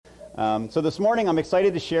So this morning I'm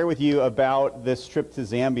excited to share with you about this trip to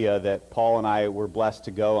Zambia that Paul and I were blessed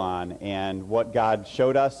to go on, and what God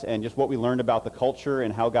showed us and just what we learned about the culture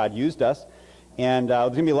and how God used us. And there's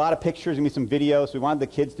going to be a lot of pictures, going to be some videos. So we wanted the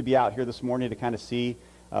kids to be out here this morning to kind of see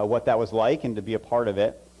what that was like and to be a part of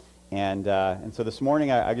it. And so this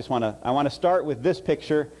morning I want to start with this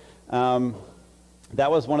picture. That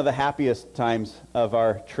was one of the happiest times of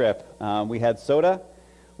our trip. We had soda,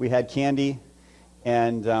 we had candy,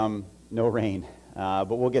 and no rain. But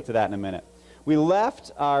we'll get to that in a minute. We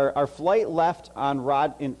left, our flight left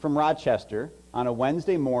from Rochester on a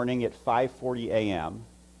Wednesday morning at 5:40 a.m.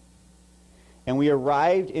 And we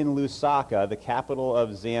arrived in Lusaka, the capital of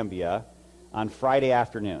Zambia, on Friday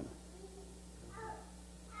afternoon.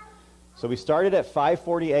 So we started at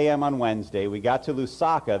 5:40 a.m. on Wednesday. We got to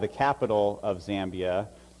Lusaka, the capital of Zambia,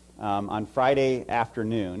 on Friday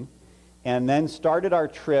afternoon, and then started our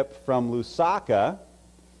trip from Lusaka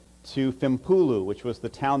to Fimpulu, which was the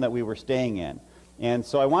town that we were staying in. And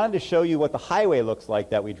so I wanted to show you what the highway looks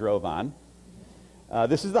like that we drove on.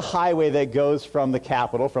 This is the highway that goes from the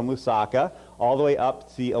capital, from Lusaka, all the way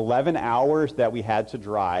up to the 11 hours that we had to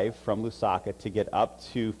drive from Lusaka to get up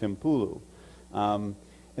to Fimpulu. And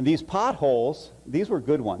these potholes, these were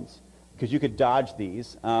good ones, because you could dodge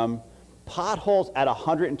these. Potholes at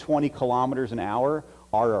 120 kilometers an hour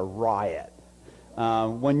are a riot.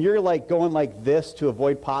 When you're like going like this to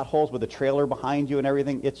avoid potholes with a trailer behind you and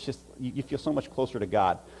everything, it's just, you feel so much closer to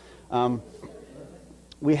God.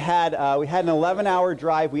 We had an 11-hour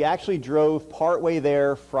drive. We actually drove partway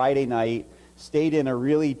there Friday night, stayed in a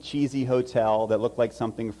really cheesy hotel that looked like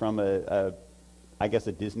something from I guess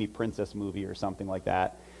a Disney princess movie or something like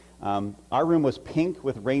that. Our room was pink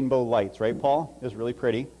with rainbow lights, right, Paul? It was really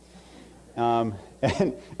pretty. And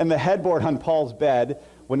the headboard on Paul's bed,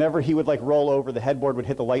 whenever he would like roll over, the headboard would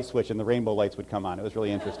hit the light switch and the rainbow lights would come on. It was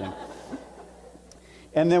really interesting.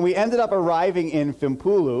 And then we ended up arriving in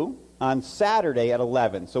Fimpulu on Saturday at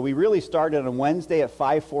 11. So we really started on Wednesday at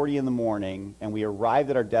 5:40 in the morning, and we arrived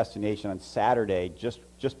at our destination on Saturday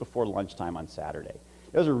just before lunchtime on Saturday.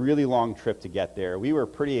 It was a really long trip to get there. We were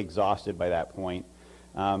pretty exhausted by that point.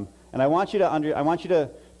 And I want you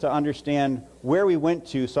to understand where we went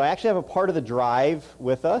to. So I actually have a part of the drive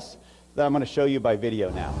with us that I'm going to show you by video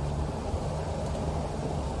now.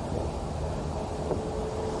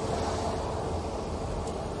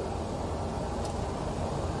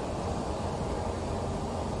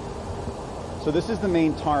 So this is the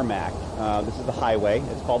main tarmac. This is the highway.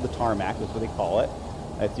 It's called the tarmac. That's what they call it.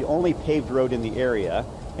 It's the only paved road in the area.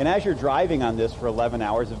 And as you're driving on this for 11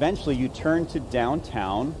 hours, eventually you turn to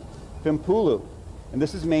downtown Fimpulu. And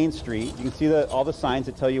this is Main Street. You can see all the signs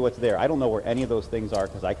that tell you what's there. I don't know where any of those things are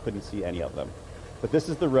because I couldn't see any of them. But this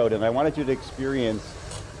is the road, and I wanted you to experience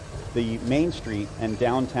the Main Street and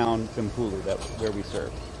downtown Fimpulu, where we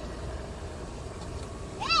serve.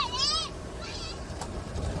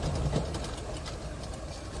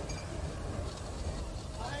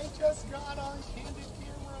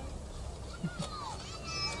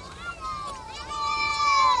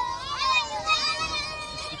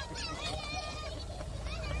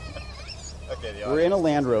 We're in a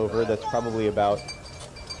Land Rover that's probably about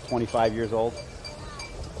 25 years old.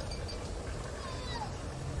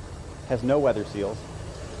 Has no weather seals.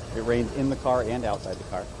 It rains in the car and outside the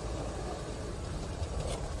car.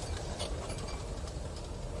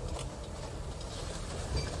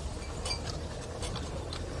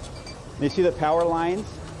 And you see the power lines?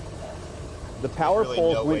 The power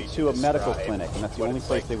poles went to a medical clinic, and that's the only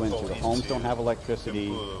place they went to. The homes don't have electricity.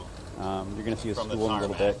 You're going to see a school in a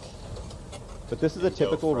little bit. But this is a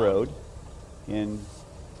typical road and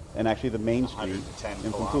actually the main street in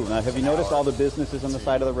Fimpulu. Now, have you noticed all the businesses on the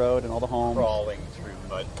side of the road and all the homes? Crawling through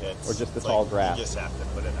mud pits. Or just the tall grass? You just have to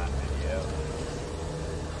put it on video.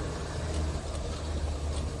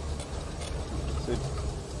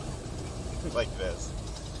 So, like this.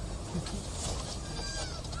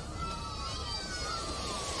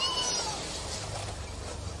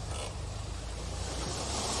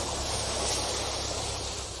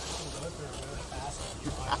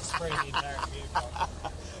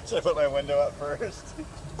 Should I put my window up first?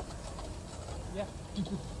 Yeah.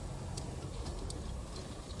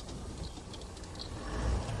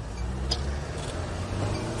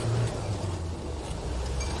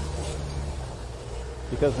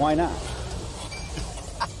 Because why not?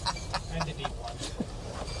 And a deep one.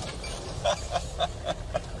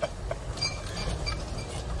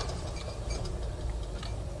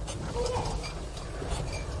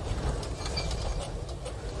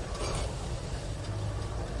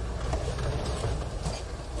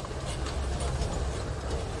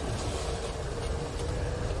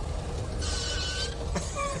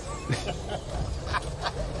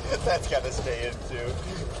 gotta stay in too.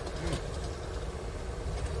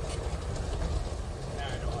 Now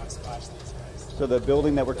I don't want to splash these guys. So the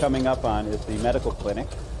building that we're coming up on is the medical clinic.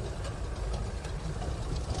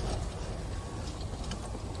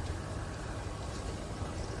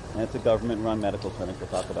 And it's a government-run medical clinic. We'll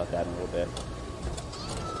talk about that in a little bit.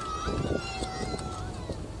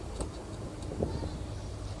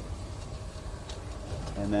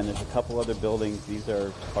 And then there's a couple other buildings. These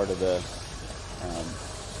are part of the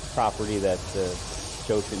property that the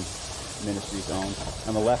Choshin Ministries own.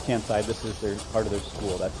 On the left-hand side, this is part of their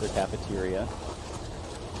school. That's their cafeteria.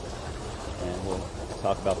 And we'll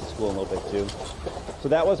talk about the school in a little bit too. So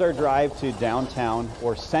that was our drive to downtown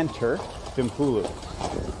or center Fimpulu.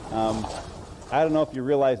 I don't know if you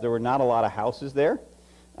realize there were not a lot of houses there.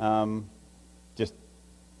 Just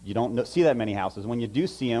you don't see that many houses. When you do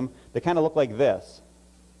see them, they kind of look like this.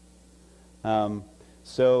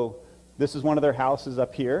 So this is one of their houses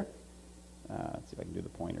up here. Let's see if I can do the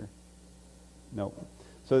pointer. Nope.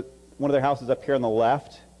 So one of their houses up here on the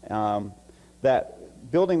left.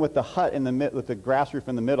 That building with the hut in the with the grass roof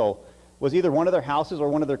in the middle was either one of their houses or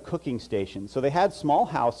one of their cooking stations. So they had small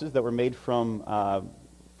houses that were made from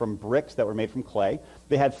bricks that were made from clay.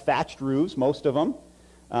 They had thatched roofs, most of them.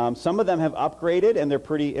 Some of them have upgraded, and they're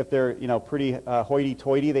pretty. If they're pretty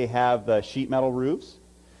hoity-toity, they have the sheet metal roofs,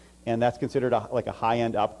 and that's considered like a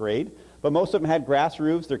high-end upgrade. But most of them had grass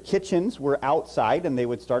roofs. Their kitchens were outside, and they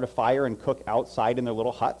would start a fire and cook outside in their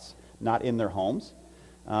little huts, not in their homes.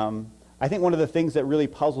 I think one of the things that really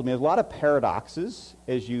puzzled me, there's a lot of paradoxes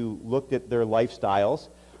as you looked at their lifestyles.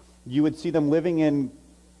 You would see them living in,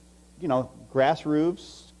 grass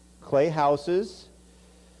roofs, clay houses,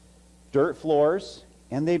 dirt floors,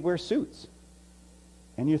 and they'd wear suits.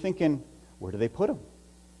 And you're thinking, where do they put them?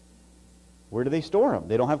 Where do they store them?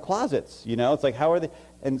 They don't have closets, It's like, how are they?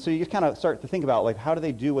 And so you just kind of start to think about, like, how do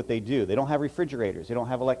they do what they do? They don't have refrigerators. They don't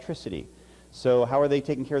have electricity. So how are they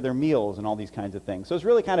taking care of their meals and all these kinds of things? So it's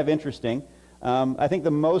really kind of interesting. I think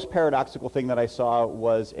the most paradoxical thing that I saw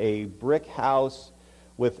was a brick house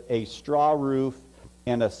with a straw roof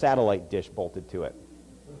and a satellite dish bolted to it.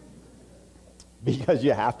 Because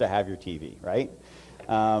you have to have your TV, right?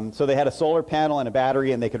 So they had a solar panel and a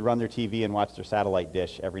battery, and they could run their TV and watch their satellite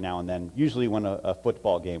dish every now and then, usually when a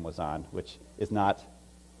football game was on, which is not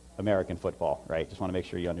American football, right? Just want to make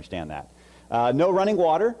sure you understand that. No running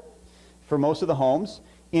water for most of the homes.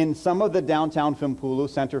 In some of the downtown Fimpulu,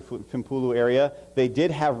 center Fimpulu area, they did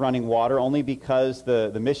have running water only because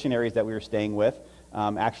the missionaries that we were staying with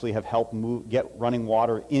actually have helped get running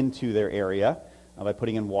water into their area by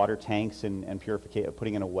putting in water tanks and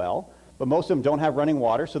putting in a well. But most of them don't have running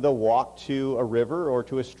water, so they'll walk to a river or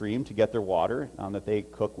to a stream to get their water that they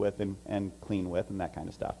cook with and clean with and that kind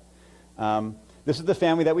of stuff. This is the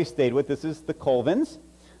family that we stayed with. This is the Colvins.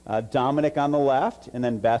 Dominic on the left, and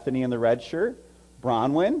then Bethany in the red shirt,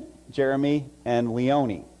 Bronwyn, Jeremy, and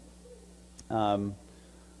Leonie.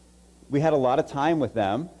 We had a lot of time with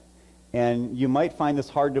them, and you might find this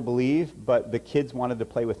hard to believe, but the kids wanted to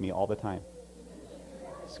play with me all the time.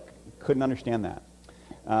 Couldn't understand that.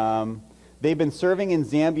 They've been serving in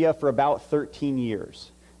Zambia for about 13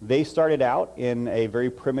 years. They started out in a very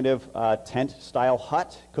primitive tent-style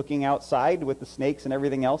hut, cooking outside with the snakes and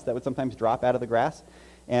everything else that would sometimes drop out of the grass.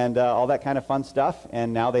 And all that kind of fun stuff,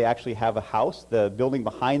 and now they actually have a house. The building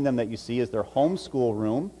behind them that you see is their homeschool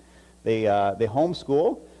room. They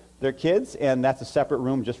homeschool their kids, and that's a separate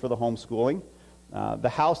room just for the homeschooling. The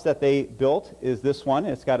house that they built is this one.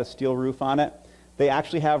 It's got a steel roof on it. They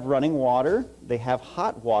actually have running water. They have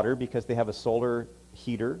hot water because they have a solar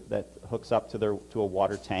heater that hooks up to a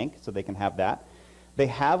water tank, so they can have that. They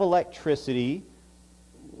have electricity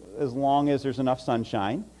as long as there's enough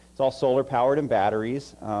sunshine. It's all solar powered and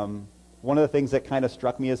batteries. One of the things that kind of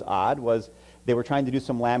struck me as odd was they were trying to do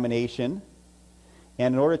some lamination,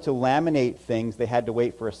 and in order to laminate things, they had to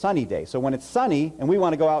wait for a sunny day. So when it's sunny and we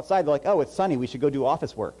want to go outside, they're like, oh, it's sunny, we should go do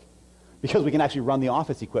office work because we can actually run the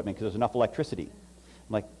office equipment because there's enough electricity.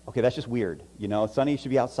 I'm like, okay, that's just weird. Sunny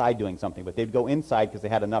should be outside doing something, but they'd go inside because they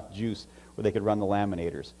had enough juice where they could run the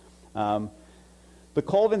laminators. The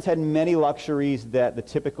Colvins had many luxuries that the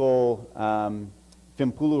typical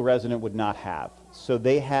Fimpulu resident would not have. So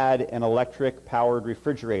they had an electric-powered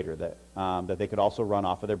refrigerator that they could also run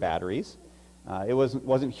off of their batteries. It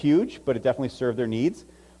wasn't huge, but it definitely served their needs,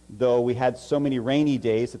 though we had so many rainy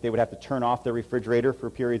days that they would have to turn off their refrigerator for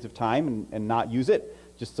periods of time and not use it,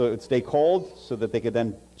 just so it would stay cold so that they could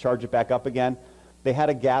then charge it back up again. They had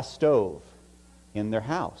a gas stove in their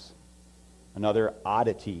house, another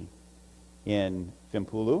oddity in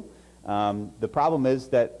Fimpulu. The problem is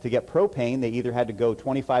that to get propane, they either had to go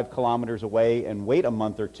 25 kilometers away and wait a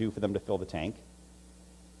month or two for them to fill the tank,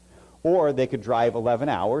 or they could drive 11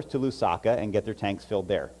 hours to Lusaka and get their tanks filled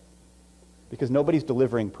there, because nobody's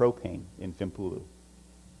delivering propane in Fimpulu,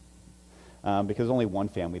 because there's only one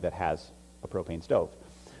family that has a propane stove.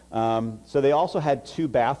 So they also had 2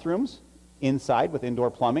 bathrooms inside with indoor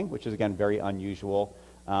plumbing, which is, again, very unusual.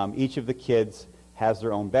 Each of the kids has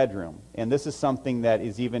their own bedroom. And this is something that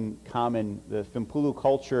is even common. The Fimpulu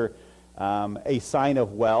culture, a sign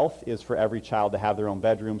of wealth is for every child to have their own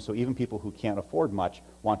bedroom. So even people who can't afford much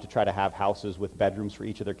want to try to have houses with bedrooms for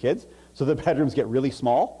each of their kids. So the bedrooms get really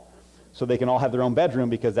small so they can all have their own bedroom,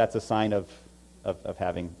 because that's a sign of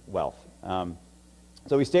having wealth.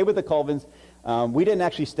 So we stayed with the Colvins. We didn't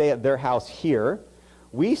actually stay at their house here.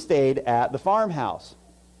 We stayed at the farmhouse.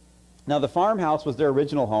 Now, the farmhouse was their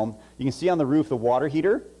original home. You can see on the roof the water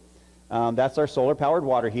heater. That's our solar-powered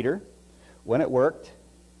water heater. When it worked,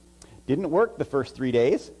 didn't work the first 3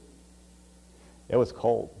 days. It was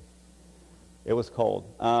cold. It was cold.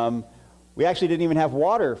 We actually didn't even have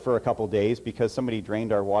water for a couple days because somebody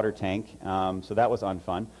drained our water tank, so that was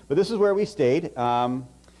unfun. But this is where we stayed.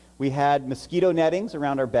 We had mosquito nettings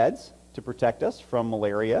around our beds to protect us from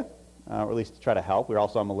malaria, or at least to try to help. We were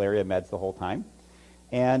also on malaria meds the whole time.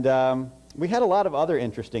 And we had a lot of other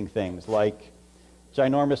interesting things, like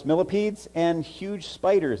ginormous millipedes and huge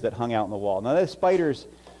spiders that hung out in the wall. Now, those spiders,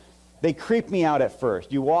 they creeped me out at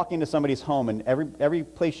first. You walk into somebody's home, and every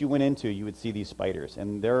place you went into, you would see these spiders,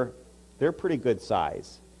 and they're pretty good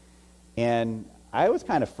size. And I was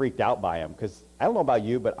kind of freaked out by them, because I don't know about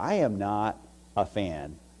you, but I am not a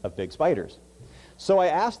fan of big spiders. So I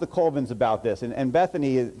asked the Colvins about this, and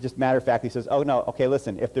Bethany, just matter-of-factly, says, oh, no, okay,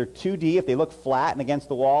 listen, if they're 2D, if they look flat and against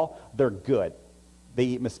the wall, they're good. They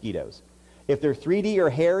eat mosquitoes. If they're 3D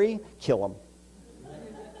or hairy, kill them.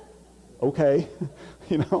 Okay,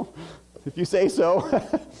 if you say so.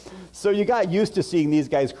 So you got used to seeing these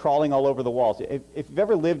guys crawling all over the walls. If you've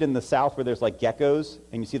ever lived in the South where there's like geckos,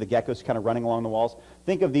 and you see the geckos kind of running along the walls,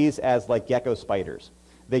 think of these as like gecko spiders.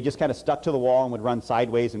 They just kind of stuck to the wall and would run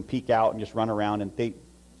sideways and peek out and just run around. And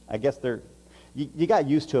you got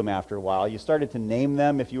used to them after a while. You started to name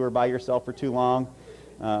them if you were by yourself for too long.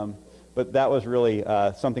 But that was really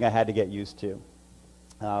something I had to get used to.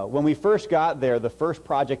 When we first got there, the first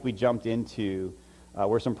project we jumped into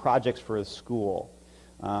were some projects for the school.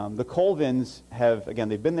 The Colvins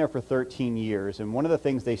they've been there for 13 years. And one of the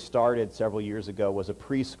things they started several years ago was a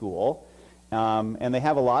preschool. And they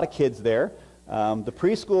have a lot of kids there. The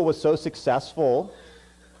preschool was so successful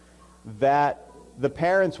that the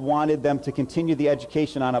parents wanted them to continue the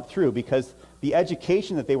education on up through, because the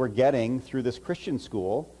education that they were getting through this Christian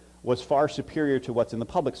school was far superior to what's in the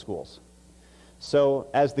public schools. So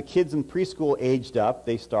as the kids in preschool aged up,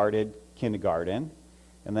 they started kindergarten,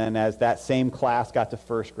 and then as that same class got to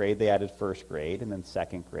first grade, they added first grade, and then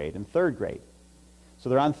second grade, and third grade. So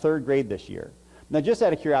they're on third grade this year. Now, just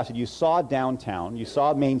out of curiosity, you saw downtown, you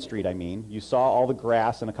saw Main Street, you saw all the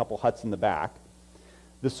grass and a couple huts in the back.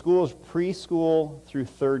 The school is preschool through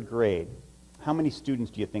third grade. How many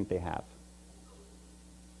students do you think they have?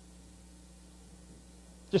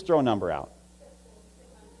 Just throw a number out.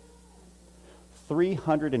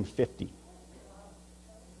 350.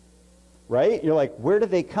 Right? You're like, where do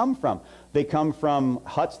they come from? They come from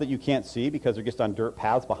huts that you can't see because they're just on dirt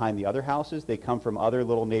paths behind the other houses. They come from other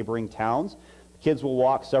little neighboring towns. Kids will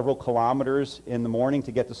walk several kilometers in the morning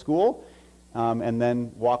to get to school, and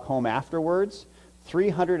then walk home afterwards.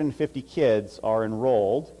 350 kids are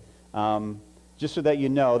enrolled. Just so that you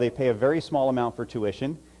know, they pay a very small amount for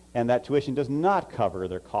tuition, and that tuition does not cover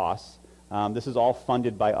their costs. This is all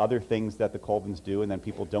funded by other things that the Colvins do, and then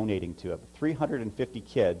people donating to it. 350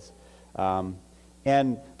 kids.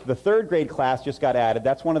 And the third grade class just got added.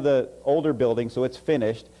 That's one of the older buildings, so it's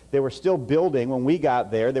finished. They were still building when we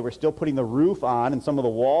got there. They were still putting the roof on and some of the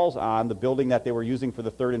walls on the building that they were using for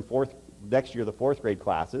the third and fourth, next year, the fourth grade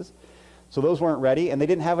classes. So those weren't ready, and they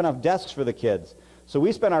didn't have enough desks for the kids. So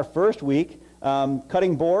we spent our first week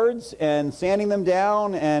cutting boards and sanding them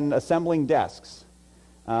down and assembling desks.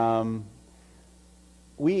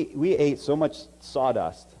 We ate so much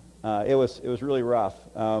sawdust. It was really rough.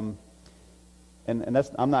 And that's,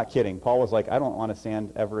 I'm not kidding. Paul was like, I don't want to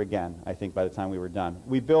sand ever again, I think, by the time we were done.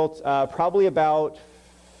 We built probably about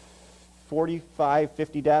 45,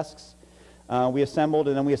 50 desks. We assembled,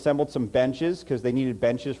 and then we assembled some benches because they needed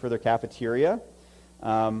benches for their cafeteria.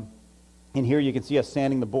 And here you can see us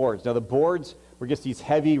sanding the boards. Now, the boards were just these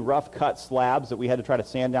heavy, rough-cut slabs that we had to try to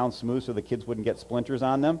sand down smooth so the kids wouldn't get splinters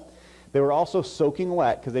on them. They were also soaking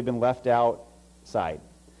wet because they've been left outside.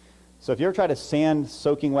 So if you ever try to sand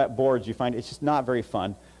soaking wet boards, you find it's just not very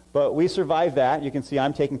fun. But we survived that. You can see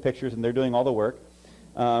I'm taking pictures and they're doing all the work.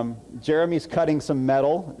 Jeremy's cutting some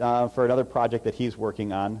metal for another project that he's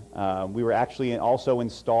working on. We were actually also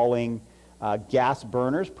installing gas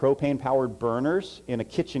burners, propane-powered burners in a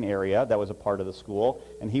kitchen area that was a part of the school,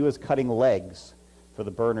 and he was cutting legs for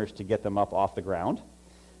the burners to get them up off the ground.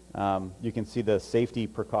 You can see the safety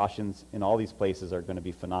precautions in all these places are going to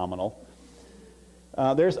be phenomenal.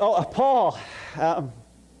 Paul.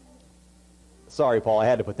 Sorry, Paul, I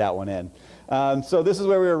had to put that one in. So this is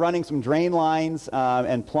where we were running some drain lines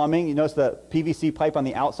and plumbing. You notice the PVC pipe on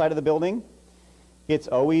the outside of the building? It's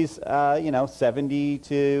always, 70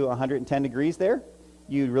 to 110 degrees there.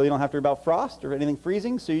 You really don't have to worry about frost or anything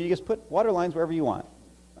freezing, so you just put water lines wherever you want.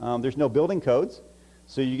 There's no building codes,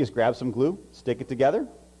 so you just grab some glue, stick it together,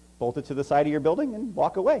 bolt it to the side of your building, and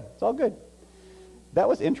walk away. It's all good. That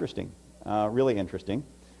was interesting, really interesting.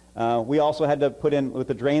 We also had to put in, with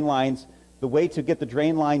the drain lines, the way to get the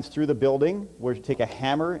drain lines through the building was to take a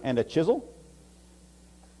hammer and a chisel,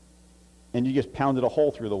 and you just pounded a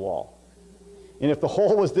hole through the wall. And if the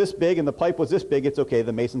hole was this big and the pipe was this big, it's okay.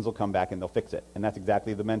 The masons will come back and they'll fix it. And that's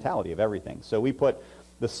exactly the mentality of everything. So we put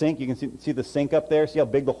the sink. You can see the sink up there. See how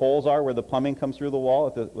big the holes are where the plumbing comes through the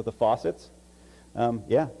wall with the faucets?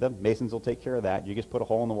 The masons will take care of that. You just put a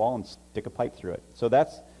hole in the wall and stick a pipe through it. So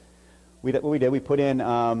that's what we did. We put in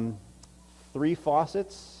 3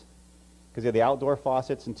 faucets, because you have the outdoor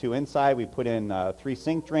faucets and 2 inside. We put in 3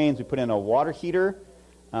 sink drains. We put in a water heater.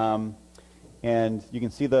 And you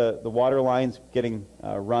can see the water lines getting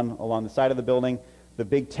run along the side of the building. The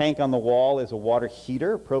big tank on the wall is a water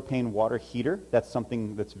heater, propane water heater. That's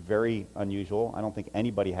something that's very unusual. I don't think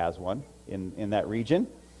anybody has one in that region.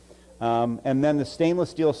 And then the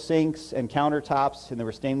stainless steel sinks and countertops, and there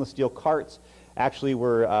were stainless steel carts, actually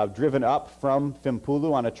were driven up from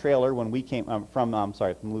Fimpulu on a trailer when we came from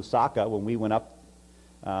Lusaka when we went up,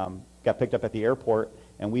 got picked up at the airport,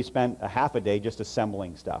 and we spent a half a day just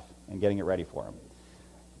assembling stuff and getting it ready for them.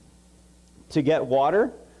 To get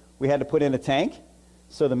water, we had to put in a tank.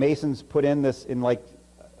 So the masons put in this in like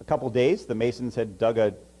a couple days. The masons had dug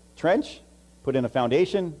a trench, put in a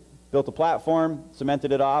foundation, built a platform,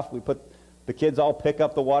 cemented it off. The kids all pick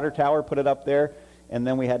up the water tower, put it up there, and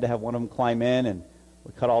then we had to have one of them climb in, and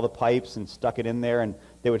we cut all the pipes and stuck it in there, and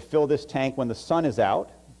they would fill this tank when the sun is out.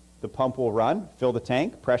 The pump will run, fill the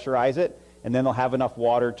tank, pressurize it, and then they'll have enough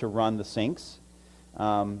water to run the sinks.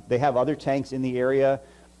 They have other tanks in the area.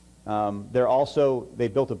 They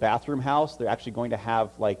built a bathroom house. They're actually going to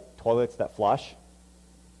have like toilets that flush.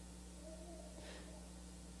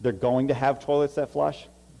 They're going to have toilets that flush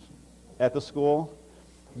at the school.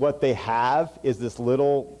 What they have is this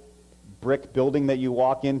little brick building that you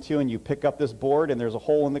walk into, and you pick up this board, and there's a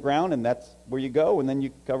hole in the ground, and that's where you go, and then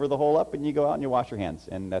you cover the hole up, and you go out and you wash your hands,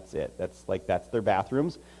 and that's it. That's their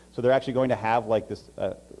bathrooms. So they're actually going to have like this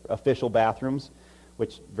official bathrooms,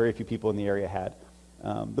 which very few people in the area had.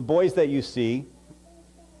 The boys that you see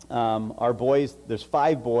are boys. There's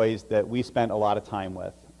 5 boys that we spent a lot of time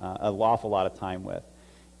with, an awful lot of time with,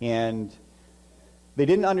 and they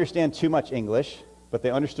didn't understand too much English, but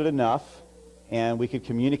they understood enough, and we could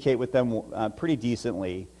communicate with them pretty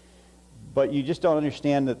decently. But you just don't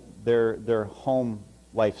understand that their home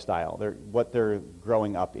lifestyle, what they're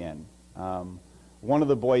growing up in. One of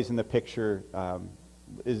the boys in the picture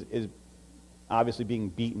is obviously being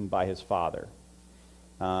beaten by his father.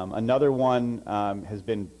 Another one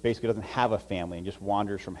basically doesn't have a family and just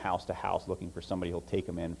wanders from house to house looking for somebody who'll take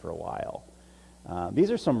him in for a while.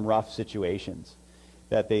 These are some rough situations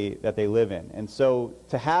that they live in. And so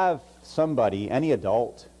to have somebody, any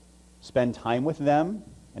adult, spend time with them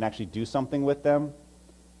and actually do something with them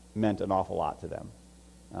meant an awful lot to them.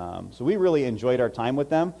 So we really enjoyed our time with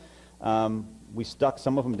them. We stuck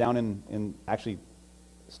some of them down in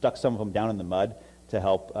the mud to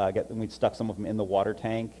help get them. We stuck some of them in the water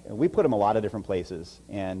tank. And we put them a lot of different places,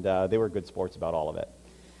 and they were good sports about all of it.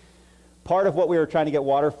 Part of what we were trying to get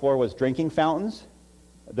water for was drinking fountains.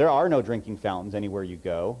 There are no drinking fountains anywhere you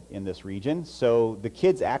go in this region, so the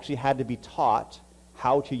kids actually had to be taught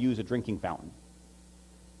how to use a drinking fountain.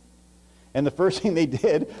 And the first thing they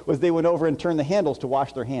did was they went over and turned the handles to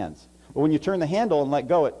wash their hands. But when you turn the handle and let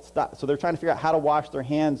go, it stops. So they're trying to figure out how to wash their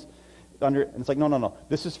hands under, and it's like, no.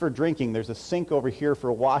 This is for drinking. There's a sink over here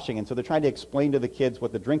for washing. And so they're trying to explain to the kids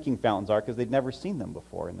what the drinking fountains are because they'd never seen them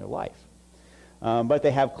before in their life. But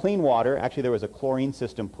they have clean water. Actually, there was a chlorine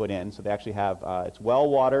system put in. So they actually have, it's well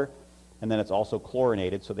water, and then it's also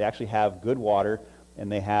chlorinated. So they actually have good water.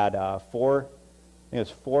 And they had 3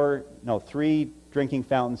 drinking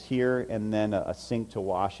fountains here, and then a sink to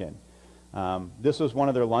wash in. This was one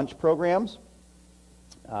of their lunch programs.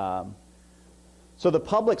 So the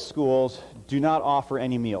public schools do not offer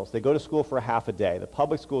any meals. They go to school for a half a day. The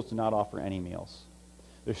public schools do not offer any meals.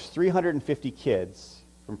 There's 350 kids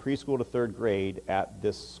from preschool to third grade at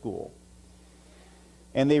this school.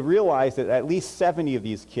 And they realize that at least 70 of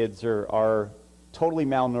these kids are totally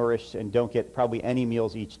malnourished and don't get probably any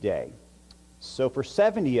meals each day. So for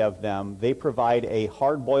 70 of them, they provide a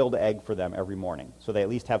hard-boiled egg for them every morning, so they at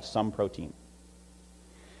least have some protein.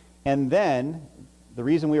 And then, the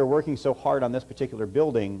reason we were working so hard on this particular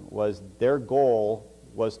building was their goal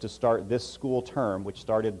was to start this school term, which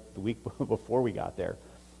started the week before we got there,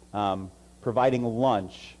 providing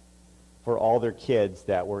lunch for all their kids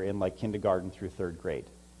that were in like kindergarten through third grade.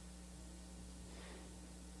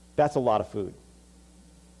 That's a lot of food.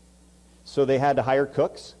 So they had to hire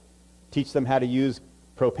cooks, teach them how to use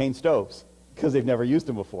propane stoves because they've never used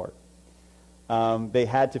them before. They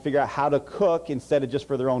had to figure out how to cook, instead of just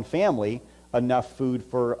for their own family, enough food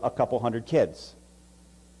for a couple hundred kids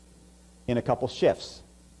in a couple shifts.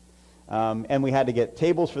 And we had to get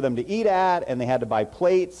tables for them to eat at, and they had to buy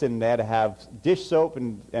plates, and they had to have dish soap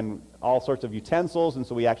and all sorts of utensils. And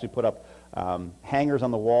so we actually put up hangers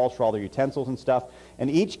on the walls for all their utensils and stuff. And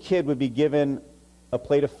each kid would be given a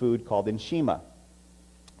plate of food called nshima.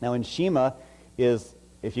 Now, nshima is,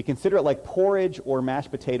 if you consider it like porridge or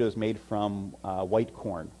mashed potatoes made from white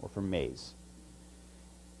corn or from maize.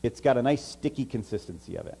 It's got a nice sticky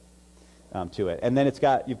consistency of it, to it. And then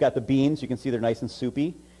you've got the beans. You can see they're nice and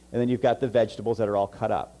soupy. And then you've got the vegetables that are all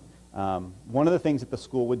cut up. One of the things that the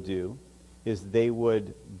school would do is they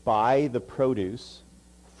would buy the produce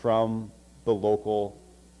from the local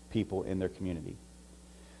people in their community.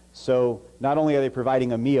 So not only are they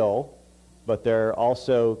providing a meal, but they're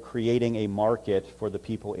also creating a market for the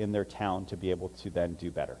people in their town to be able to then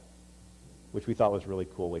do better, which we thought was a really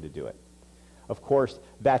cool way to do it. Of course,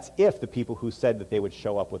 that's if the people who said that they would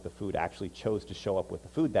show up with the food actually chose to show up with the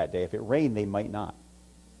food that day. If it rained, they might not.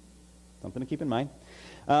 Something to keep in mind.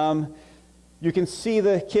 You can see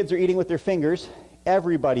the kids are eating with their fingers.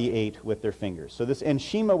 Everybody ate with their fingers. So this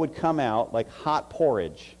nshima would come out like hot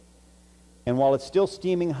porridge. And while it's still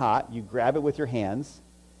steaming hot, you grab it with your hands,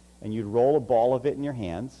 and you'd roll a ball of it in your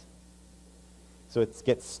hands so it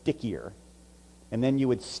gets stickier. And then you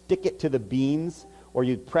would stick it to the beans, or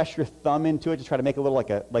you'd press your thumb into it to try to make a little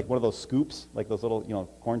like one of those scoops, like those little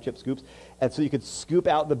corn chip scoops. And so you could scoop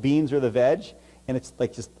out the beans or the veg, and it's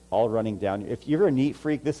like just all running down. If you're a neat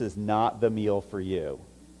freak, this is not the meal for you.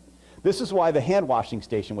 This is why the hand washing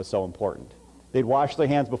station was so important. They'd wash their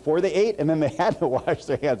hands before they ate, and then they had to wash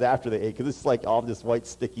their hands after they ate, because it's like all this white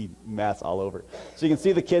sticky mess all over. So you can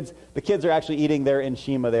see the kids are actually eating their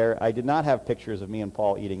nshima there. I did not have pictures of me and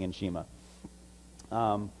Paul eating nshima.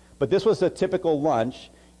 But this was a typical lunch,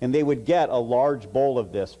 and they would get a large bowl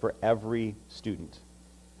of this for every student.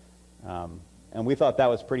 And we thought that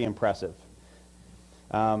was pretty impressive.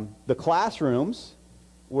 The classrooms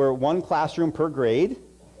were one classroom per grade,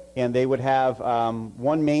 and they would have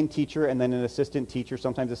one main teacher and then an assistant teacher,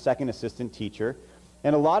 sometimes a second assistant teacher.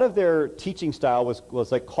 And a lot of their teaching style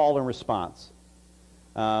was like call and response.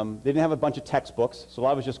 They didn't have a bunch of textbooks, so a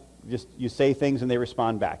lot of it was just you say things and they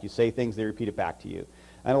respond back. You say things, they repeat it back to you.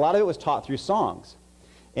 And a lot of it was taught through songs.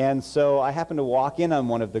 And so I happened to walk in on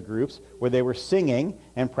one of the groups where they were singing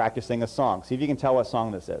and practicing a song. See if you can tell what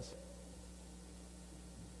song this is.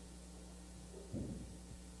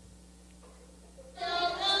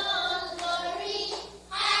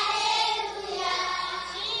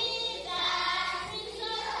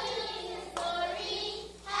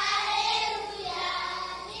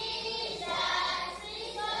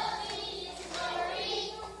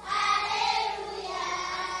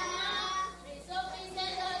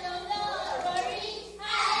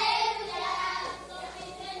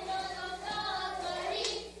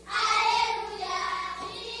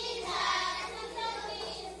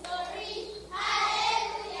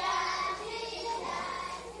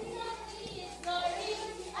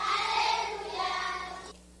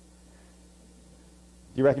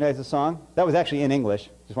 You recognize the song? That was actually in English.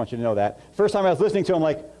 Just want you to know that. First time I was listening to them,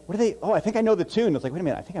 like, what are they? Oh, I think I know the tune. It's like, wait a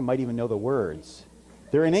minute, I think I might even know the words.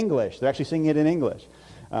 They're in English. They're actually singing it in English.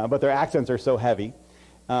 But their accents are so heavy.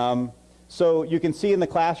 So you can see in the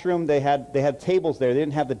classroom, they had tables there. They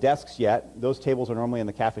didn't have the desks yet. Those tables are normally in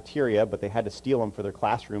the cafeteria, but they had to steal them for their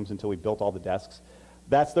classrooms until we built all the desks.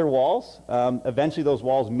 That's their walls. Eventually, those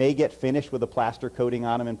walls may get finished with a plaster coating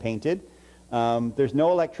on them and painted. There's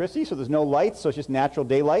no electricity, so there's no lights, so it's just natural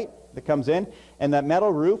daylight that comes in. And that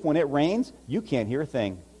metal roof, when it rains, you can't hear a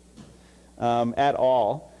thing at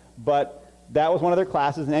all. But that was one of their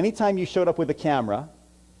classes, and anytime you showed up with a camera,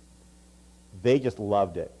 they just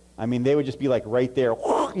loved it. I mean, they would just be like right there,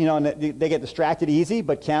 and they get distracted easy,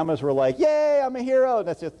 but cameras were like, yay, I'm a hero. And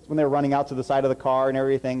that's just when they were running out to the side of the car and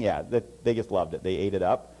everything. Yeah, they just loved it. They ate it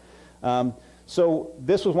up. So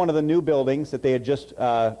this was one of the new buildings that they had just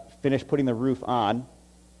finished putting the roof on,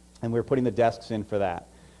 and we were putting the desks in for that.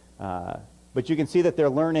 But you can see that they're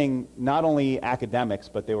learning not only academics,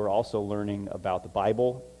 but they were also learning about the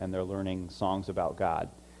Bible, and they're learning songs about God.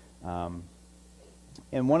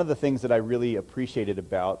 And one of the things that I really appreciated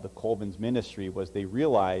about the Colvins ministry was they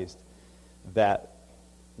realized that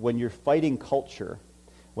when you're fighting culture,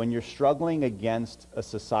 when you're struggling against a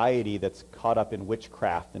society that's caught up in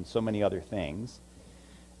witchcraft and so many other things,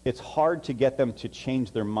 it's hard to get them to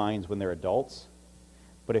change their minds when they're adults.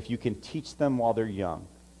 But if you can teach them while they're young,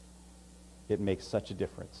 it makes such a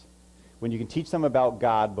difference. When you can teach them about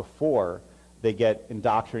God before they get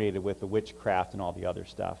indoctrinated with the witchcraft and all the other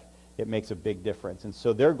stuff, it makes a big difference. And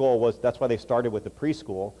so their goal was, that's why they started with the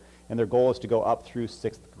preschool, and their goal is to go up through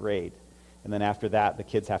 6th grade. And then after that, the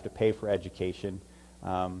kids have to pay for education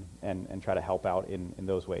and try to help out in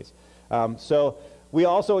those ways. So we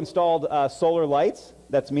also installed solar lights.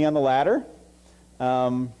 That's me on the ladder.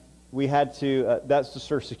 We had to, that's just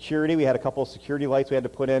for security. We had a couple of security lights we had to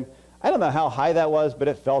put in. I don't know how high that was, but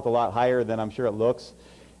it felt a lot higher than I'm sure it looks.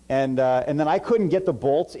 And then I couldn't get the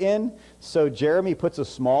bolts in, so Jeremy puts a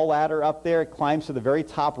small ladder up there. It climbs to the very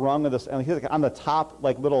top rung of this, and he's like on the top,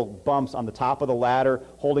 like little bumps on the top of the ladder,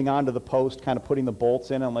 holding onto the post, kind of putting the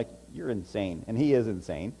bolts in. And I'm like, you're insane, and he is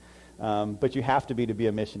insane. But you have to be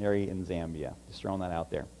a missionary in Zambia. Just throwing that out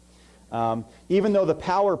there. Even though the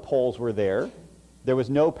power poles were there was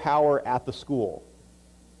no power at the school.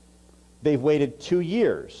 They've waited 2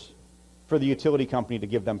 years for the utility company to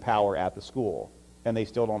give them power at the school, and they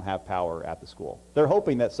still don't have power at the school. They're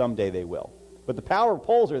hoping that someday they will. But the power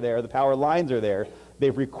poles are there, the power lines are there.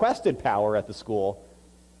 They've requested power at the school.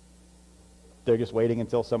 They're just waiting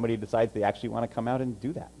until somebody decides they actually want to come out and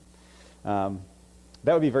do that.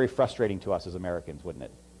 That would be very frustrating to us as Americans, wouldn't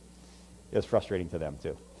it? It's frustrating to them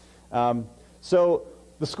too. So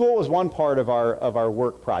the school was one part of our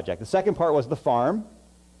work project. The second part was the farm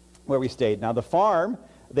where we stayed. Now the farm,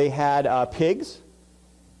 they had pigs.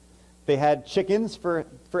 They had chickens for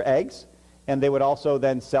eggs, and they would also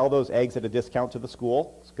then sell those eggs at a discount to the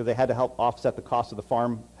school because they had to help offset the cost of the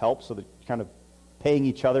farm help, so they're kind of paying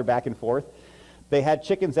each other back and forth. They had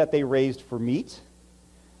chickens that they raised for meat.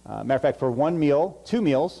 Matter of fact, for 1 meal, 2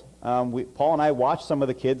 meals, Paul and I watched some of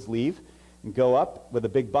the kids leave and go up with a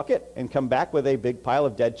big bucket and come back with a big pile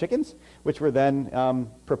of dead chickens, which were then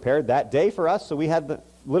prepared that day for us. So we had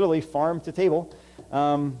literally farm to table,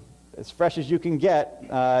 as fresh as you can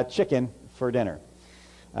get, chicken for dinner.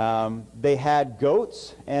 They had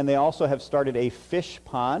goats, and they also have started a fish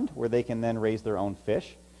pond where they can then raise their own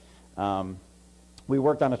fish. We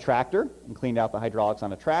worked on a tractor and cleaned out the hydraulics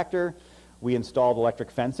on a tractor. We installed electric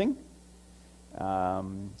fencing.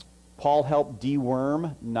 Paul helped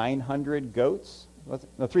deworm 900 goats.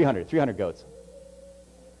 No, 300 goats.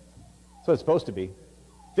 That's what it's supposed to be.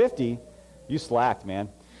 50? You slacked, man.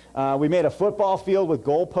 We made a football field with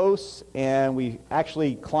goalposts, and we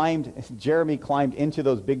actually Jeremy climbed into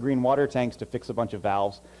those big green water tanks to fix a bunch of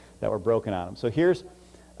valves that were broken on them. So here's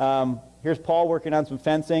Paul working on some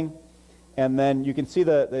fencing, and then you can see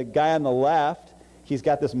the guy on the left, he's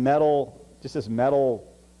got this metal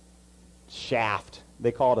shaft.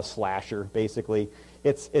 They call it a slasher, basically.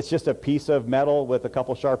 It's just a piece of metal with a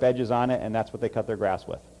couple sharp edges on it, and that's what they cut their grass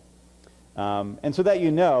with. And so that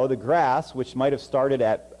you know, the grass, which might have started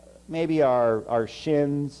at maybe our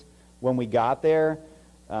shins when we got there,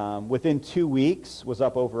 within 2 weeks was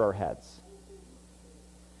up over our heads.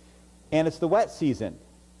 And it's the wet season,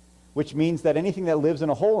 which means that anything that lives in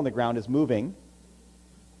a hole in the ground is moving,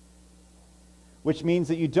 which means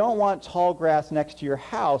that you don't want tall grass next to your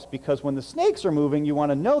house, because when the snakes are moving, you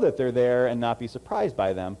want to know that they're there and not be surprised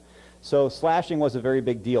by them. So slashing was a very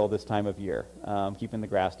big deal this time of year, keeping the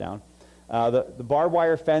grass down. The barbed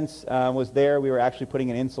wire fence was there. We were actually putting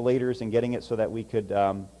in insulators and getting it so that we could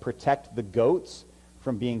protect the goats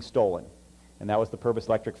from being stolen. And that was the Purvis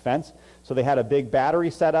Electric fence. So they had a big battery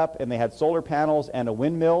set up, and they had solar panels and a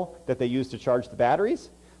windmill that they used to charge the batteries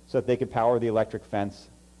so that they could power the electric fence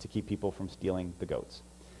to keep people from stealing the goats.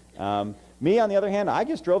 Me, on the other hand, I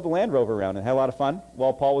just drove the Land Rover around and had a lot of fun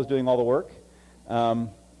while Paul was doing all the work. And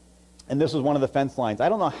this was one of the fence lines. I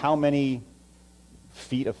don't know how many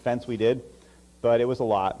feet of fence we did, but it was a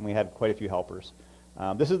lot, and we had quite a few helpers.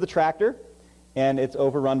 This is the tractor, and it's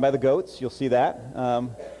overrun by the goats. You'll see that.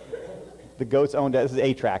 The goats owned, this is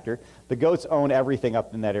a tractor. The goats own everything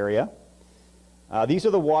up in that area. These are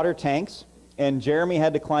the water tanks, And Jeremy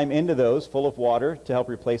had to climb into those full of water to help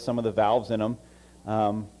replace some of the valves in them.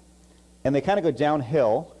 And they kind of go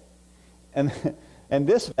downhill. And, and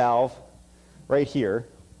this valve right here,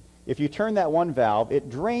 if you turn that one valve,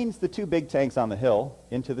 it drains the two big tanks on the hill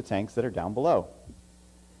into the tanks that are down below.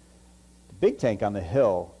 The big tank on the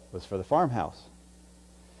hill was for the farmhouse.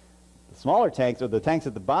 The smaller tanks, or the tanks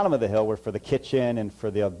at the bottom of the hill, were for the kitchen and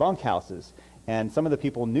for the bunkhouses. And some of the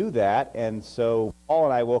people knew that, and so Paul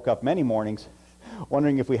and I woke up many mornings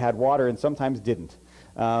wondering if we had water, and sometimes didn't.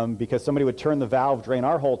 Because somebody would turn the valve, drain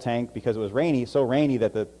our whole tank because it was rainy, so rainy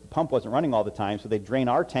that the pump wasn't running all the time, so they'd drain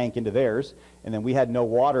our tank into theirs, and then we had no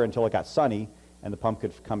water until it got sunny, and the pump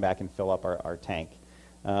could come back and fill up our tank.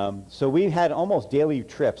 So we had almost daily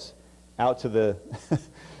trips out to the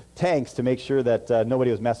tanks to make sure that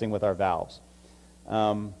nobody was messing with our valves.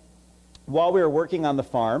 While we were working on the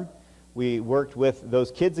farm, we worked with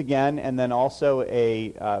those kids again, and then also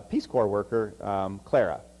a Peace Corps worker,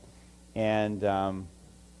 Clara. And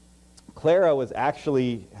Clara was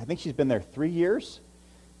actually, I think she's been there 3 years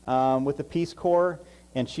with the Peace Corps,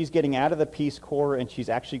 and she's getting out of the Peace Corps, and she's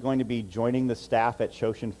actually going to be joining the staff at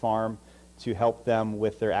Shoshin Farm to help them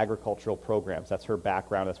with their agricultural programs. That's her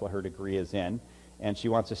background. That's what her degree is in. And she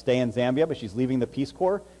wants to stay in Zambia, but she's leaving the Peace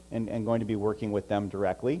Corps and going to be working with them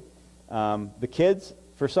directly. The kids,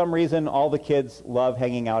 for some reason, all the kids love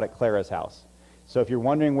hanging out at Clara's house. So if you're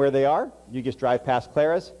wondering where they are, you just drive past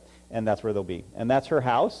Clara's, and that's where they'll be. And that's her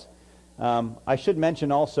house. I should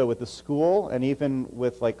mention also with the school and even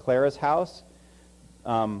with like Clara's house,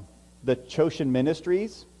 the Choshin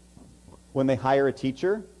Ministries, when they hire a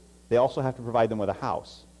teacher, they also have to provide them with a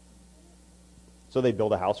house. So they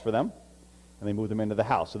build a house for them, and they move them into the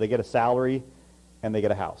house. So they get a salary, and they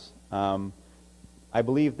get a house. I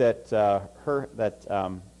believe that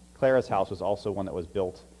Clara's house was also one that was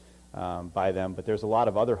built by them, but there's a lot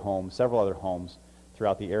of other homes, several other homes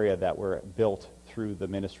throughout the area that were built through the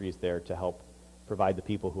ministries there to help provide the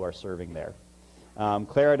people who are serving there.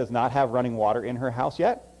 Clara does not have running water in her house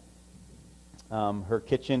yet. Her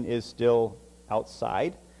kitchen is still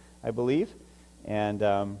outside, I believe,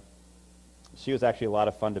 and she was actually a lot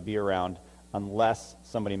of fun to be around unless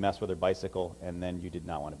somebody messed with her bicycle, and then you did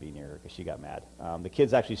not want to be near her because she got mad. The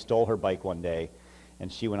kids actually stole her bike one day,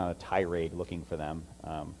 and she went on a tirade looking for them.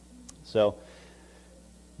 So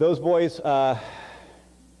those boys,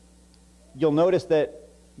 you'll notice that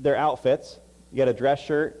their outfits, you got a dress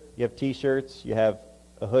shirt, you have t-shirts, you have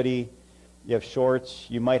a hoodie, you have shorts,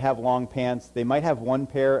 you might have long pants, they might have one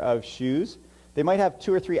pair of shoes, they might have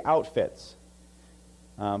 2 or 3 outfits,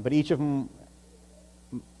 but each of them,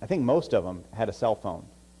 I think most of them, had a cell phone.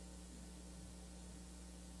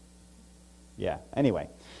 Yeah, anyway.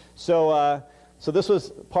 So this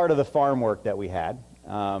was part of the farm work that we had.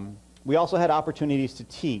 We also had opportunities to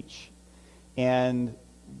teach, and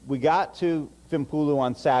we got to Fimpulu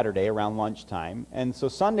on Saturday around lunchtime, and so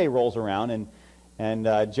Sunday rolls around,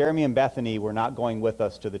 and Jeremy and Bethany were not going with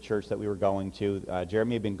us to the church that we were going to.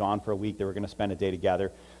 Jeremy had been gone for a week. They were going to spend a day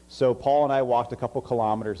together. So Paul and I walked a couple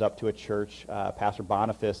kilometers up to a church, Pastor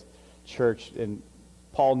Boniface Church, and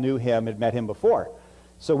Paul knew him, had met him before.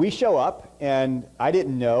 So we show up, and I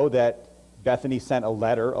didn't know that Bethany sent a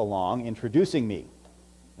letter along introducing me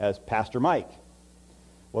as Pastor Mike.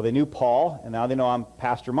 Well, they knew Paul, and now they know I'm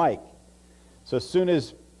Pastor Mike. So as soon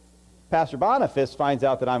as Pastor Boniface finds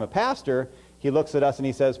out that I'm a pastor, he looks at us and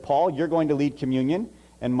he says, Paul, you're going to lead communion,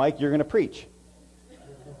 and Mike, you're going to preach.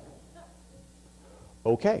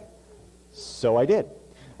 Okay. So I did.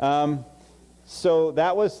 So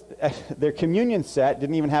that was, their communion set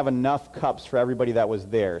didn't even have enough cups for everybody that was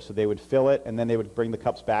there. So they would fill it, and then they would bring the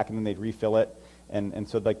cups back, and then they'd refill it. And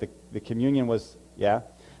so like the communion was, yeah.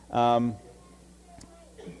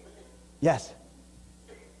 Yes.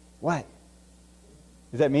 What?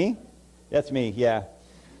 Is that me? That's me, yeah.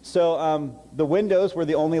 So the windows were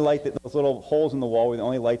the only light, those little holes in the wall were the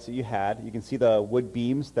only lights that you had. You can see the wood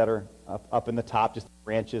beams that are up in the top, just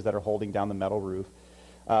branches that are holding down the metal roof.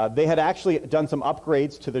 They had actually done some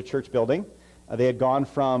upgrades to their church building. They had gone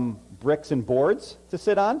from bricks and boards to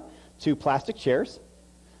sit on to plastic chairs.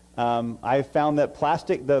 I found that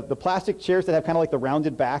the plastic chairs that have kind of like the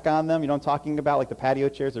rounded back on them, you know what I'm talking about, like the patio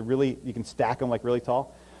chairs, are really, you can stack them like really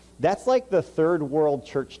tall. That's like the third world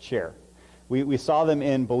church chair. We saw them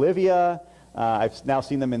in Bolivia. I've now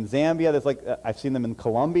seen them in Zambia. I've seen them in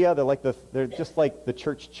Colombia. They're just like the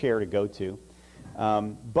church chair to go to.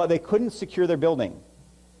 But they couldn't secure their building.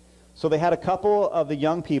 So they had a couple of the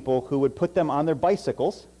young people who would put them on their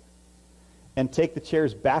bicycles and take the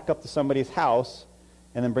chairs back up to somebody's house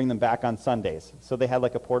and then bring them back on Sundays. So they had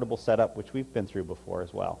like a portable setup, which we've been through before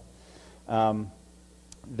as well.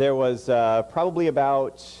 there was probably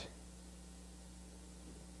about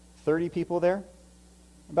 30 people there.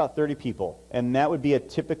 About 30 people. And that would be a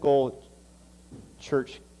typical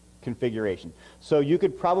church configuration. So you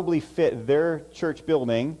could probably fit their church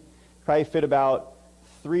building, probably fit about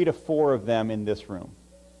 3 to 4 of them in this room.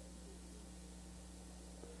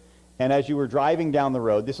 And as you were driving down the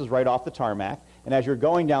road, this is right off the tarmac, and as you're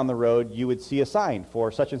going down the road, you would see a sign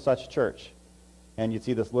for such and such church. And you'd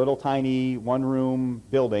see this little tiny one-room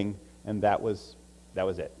building, and that was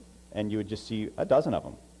it. And you would just see a dozen of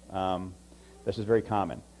them. This is very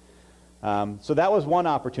common. So that was one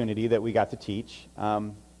opportunity that we got to teach.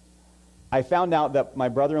 I found out that my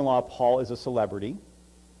brother-in-law, Paul, is a celebrity.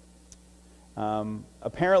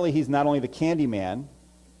 Apparently, he's not only the candy man,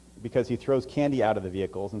 because he throws candy out of the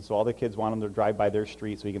vehicles, and so all the kids want him to drive by their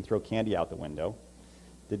street so he can throw candy out the window.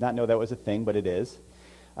 Did not know that was a thing, but it is.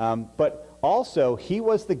 But also, he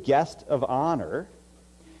was the guest of honor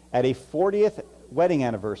at a 40th wedding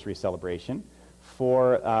anniversary celebration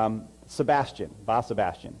for Sebastian, Boss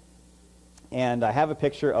Sebastian. And I have a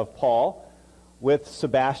picture of Paul with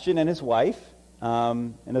Sebastian and his wife,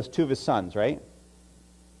 and those 2 of his sons, right?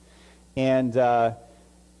 And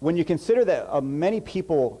when you consider that many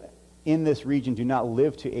people in this region do not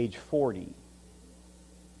live to age 40,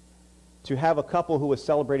 to have a couple who was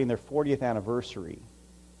celebrating their 40th anniversary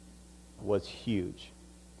was huge.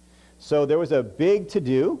 So there was a big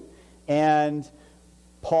to-do, and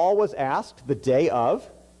Paul was asked the day of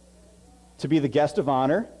to be the guest of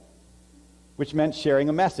honor, which meant sharing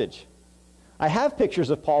a message. I have pictures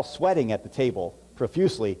of Paul sweating at the table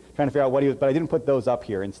profusely, trying to figure out what he was, but I didn't put those up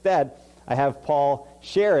here. Instead, I have Paul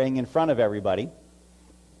sharing in front of everybody.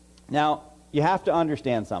 Now, you have to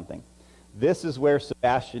understand something. This is where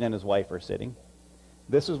Sebastian and his wife are sitting.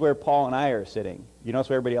 This is where Paul and I are sitting. You notice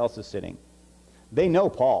where everybody else is sitting. They know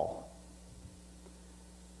Paul.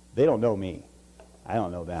 They don't know me. I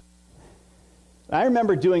don't know them. I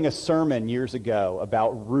remember doing a sermon years ago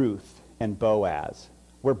about Ruth and Boaz,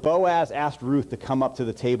 where Boaz asked Ruth to come up to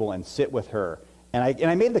the table and sit with her. And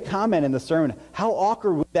I made the comment in the sermon, how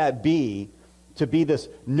awkward would that be to be this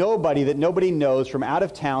nobody that nobody knows from out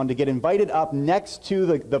of town, to get invited up next to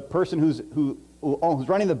the person who's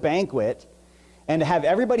running the banquet, and to have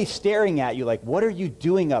everybody staring at you like, what are you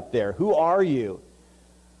doing up there? Who are you?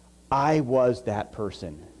 I was that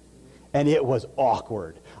person. And it was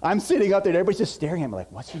awkward. I'm sitting up there and everybody's just staring at me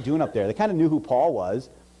like, what's he doing up there? They kind of knew who Paul was,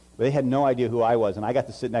 but they had no idea who I was. And I got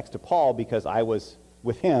to sit next to Paul because I was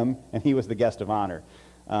with him and he was the guest of honor.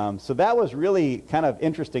 So that was really kind of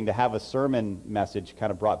interesting to have a sermon message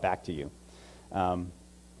kind of brought back to you.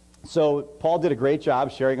 So Paul did a great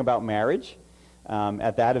job sharing about marriage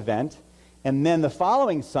at that event. And then the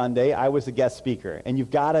following Sunday, I was the guest speaker. And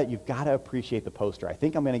you've got to appreciate the poster. I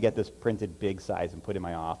think I'm going to get this printed big size and put in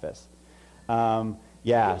my office.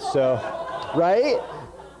 Yeah, so,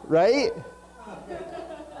 right?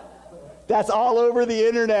 That's all over the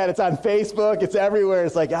internet. It's on Facebook. It's everywhere.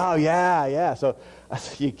 It's like, oh, yeah. So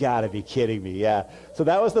you got to be kidding me, yeah. So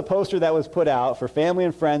that was the poster that was put out for Family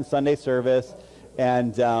and Friends Sunday service.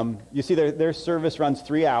 And you see their service runs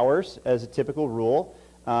 3 hours as a typical rule.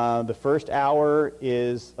 The first hour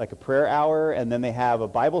is like a prayer hour, and then they have a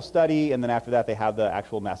Bible study, and then after that they have the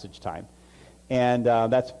actual message time. And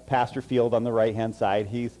that's Pastor Field on the right-hand side.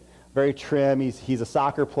 He's very trim. He's a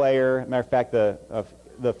soccer player. Matter of fact,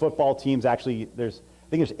 the football teams actually, I think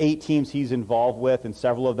there's 8 teams he's involved with, and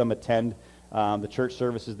several of them attend the church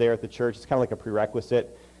services there at the church. It's kind of like a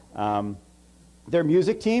prerequisite. Their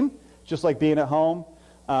music team, just like being at home,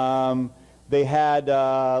 they had,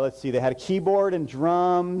 they had a keyboard and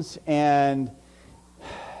drums, and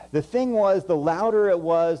the thing was, the louder it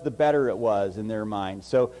was, the better it was in their mind.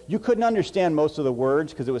 So you couldn't understand most of the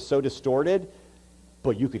words because it was so distorted,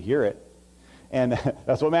 but you could hear it. And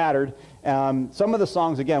that's what mattered. Some of the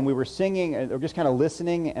songs, again, we were singing, or just kind of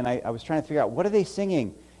listening, and I was trying to figure out, what are they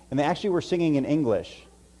singing? And they actually were singing in English,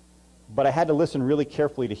 but I had to listen really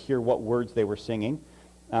carefully to hear what words they were singing.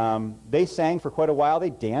 They sang for quite a while. They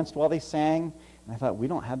danced while they sang, and I thought, we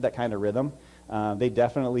don't have that kind of rhythm. They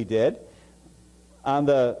definitely did. On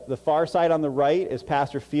the far side on the right is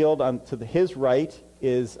Pastor Field. His right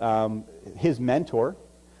is his mentor,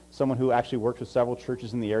 someone who actually works with several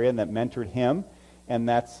churches in the area and that mentored him. And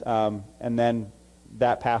then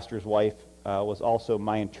that pastor's wife was also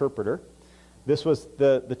my interpreter. This was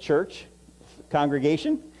the church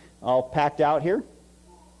congregation, all packed out here.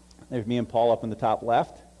 There's me and Paul up in the top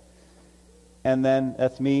left. And then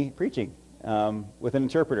that's me preaching with an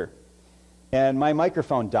interpreter. And my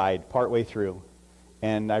microphone died partway through.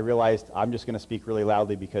 And I realized I'm just going to speak really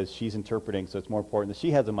loudly because she's interpreting, so it's more important that she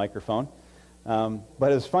has a microphone.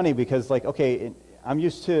 But it was funny because, like, okay, I'm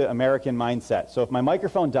used to American mindset. So if my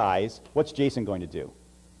microphone dies, what's Jason going to do?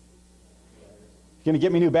 He's going to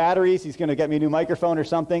get me new batteries. He's going to get me a new microphone or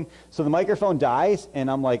something. So the microphone dies,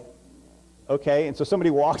 and I'm like, okay. And so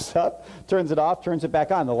somebody walks up, turns it off, turns it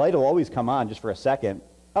back on. The light will always come on just for a second.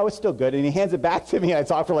 Oh, it's still good. And he hands it back to me, and I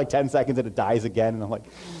talk for like 10 seconds, and it dies again. And I'm like,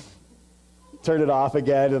 turn it off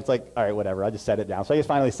again. And it's like, all right, whatever. I'll just set it down. So I just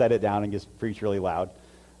finally set it down and just preach really loud.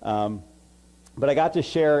 But I got to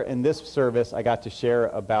share in this service, I got to share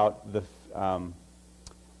about the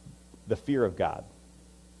fear of God.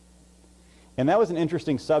 And that was an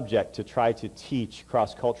interesting subject to try to teach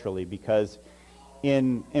cross-culturally because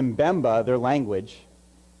in Mbemba, their language,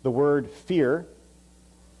 the word fear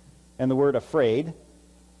and the word afraid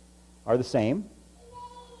are the same.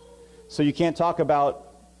 So you can't talk about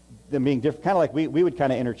them being different, kind of like we would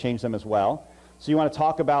kind of interchange them as well. So you want to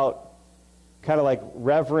talk about kind of like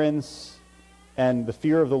reverence and the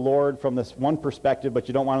fear of the Lord from this one perspective, but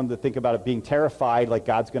you don't want them to think about it being terrified, like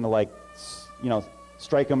God's going to, like, you know,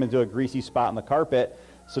 strike them into a greasy spot on the carpet.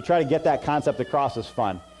 So try to get that concept across is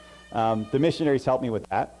fun. The missionaries helped me with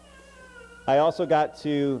that. I also got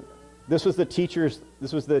to, this was the teachers'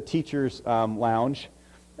 lounge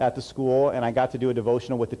at the school, and I got to do a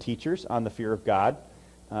devotional with the teachers on the fear of God,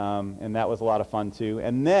 and that was a lot of fun too.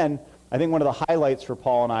 And then I think one of the highlights for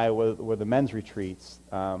Paul and I were the men's retreats.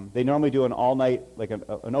 They normally do an all-night, like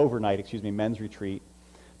an overnight, men's retreat.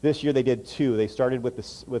 This year they did two. They started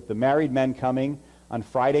with the married men coming on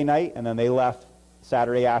Friday night, and then they left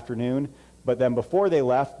Saturday afternoon. But then before they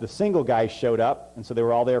left, the single guys showed up, and so they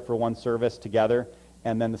were all there for one service together,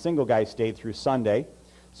 and then the single guys stayed through Sunday.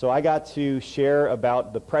 So I got to share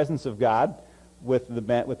about the presence of God with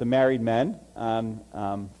the married men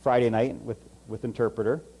on Friday night with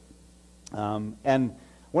interpreter. And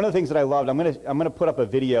one of the things that I loved, I'm gonna put up a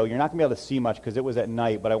video. You're not gonna be able to see much because it was at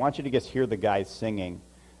night, but I want you to just hear the guys singing.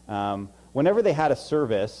 Whenever they had a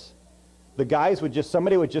service, the guys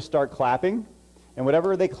somebody would just start clapping, and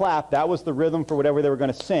whatever they clapped, that was the rhythm for whatever they were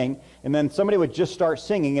going to sing. And then somebody would just start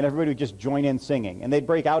singing, and everybody would just join in singing. And they'd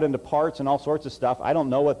break out into parts and all sorts of stuff. I don't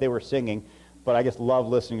know what they were singing, but I just love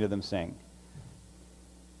listening to them sing.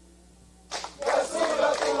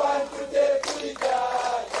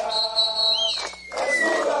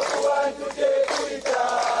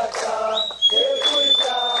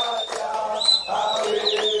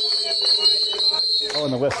 Oh,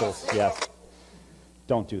 and the whistles, yes.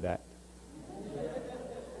 Don't do that.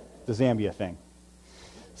 The Zambia thing.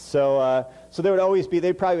 So there would always be,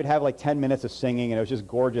 they probably would have like 10 minutes of singing, and it was just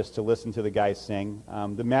gorgeous to listen to the guys sing.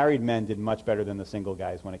 The married men did much better than the single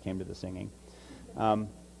guys when it came to the singing.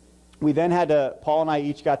 We then Paul and I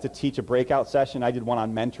each got to teach a breakout session. I did one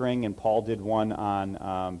on mentoring, and Paul did one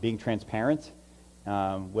on being transparent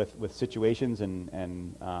with situations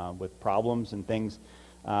and with problems and things.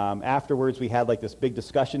 Afterwards, we had like this big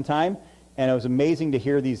discussion time, and it was amazing to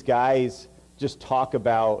hear these guys just talk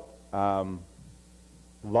about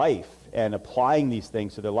life and applying these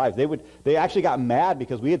things to their lives. They actually got mad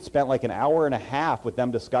because we had spent like an hour and a half with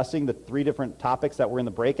them discussing the 3 different topics that were in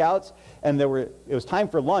the breakouts, and it was time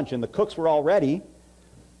for lunch, and the cooks were all ready,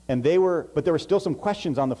 but there were still some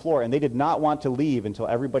questions on the floor, and they did not want to leave until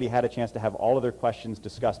everybody had a chance to have all of their questions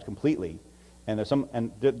discussed completely. And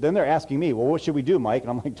then they're asking me, well, what should we do, Mike?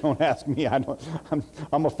 And I'm like, don't ask me. I'm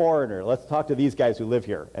a foreigner. Let's talk to these guys who live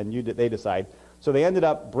here, and they decide. So they ended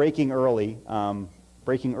up breaking early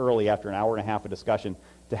after an hour and a half of discussion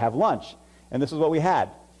to have lunch. And this is what we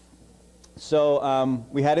had. So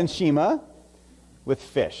we had nshima with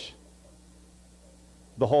fish,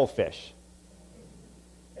 the whole fish,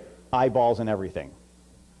 eyeballs and everything.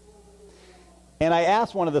 And I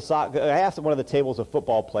asked one of the tables of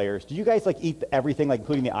football players, do you guys like eat everything, like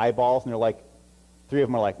including the eyeballs? And they're like, 3 of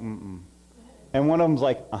them are like, mm-mm. And one of them's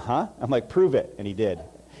like, uh-huh. I'm like, prove it. And he did.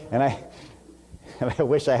 And I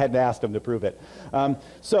wish I hadn't asked him to prove it.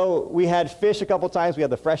 So we had fish a couple times. We had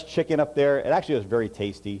the fresh chicken up there. It actually was very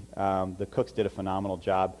tasty. The cooks did a phenomenal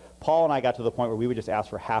job. Paul and I got to the point where we would just ask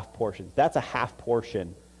for half portions. That's a half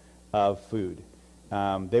portion of food.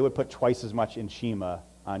 They would put twice as much nshima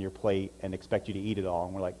on your plate and expect you to eat it all.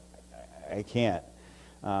 And we're like, I can't.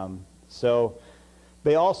 So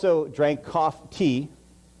they also drank tea,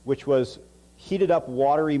 which was heated up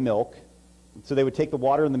watery milk. So they would take the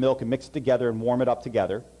water and the milk and mix it together and warm it up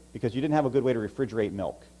together because you didn't have a good way to refrigerate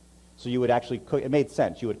milk. So you would actually cook, it made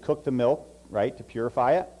sense. You would cook the milk, right, to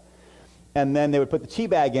purify it. And then they would put the tea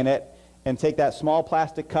bag in it and take that small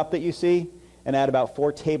plastic cup that you see and add about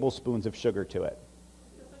 4 tablespoons of sugar to it.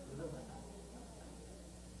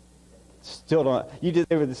 Still don't.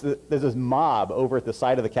 There's this mob over at the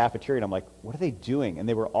side of the cafeteria, and I'm like, what are they doing? And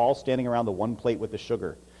they were all standing around the one plate with the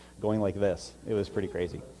sugar, going like this. It was pretty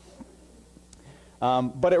crazy.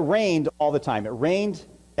 But it rained all the time. It rained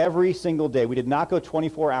every single day. We did not go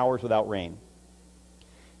 24 hours without rain.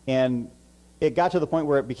 And it got to the point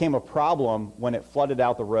where it became a problem when it flooded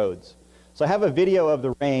out the roads. So I have a video of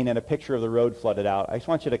the rain and a picture of the road flooded out. I just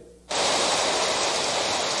want you to...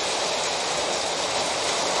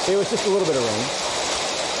 It was just a little bit of rain.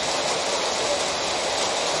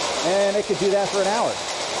 And it could do that for an hour.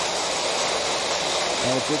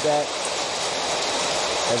 And it did that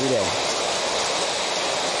every day.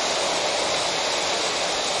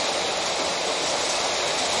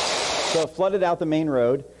 So it flooded out the main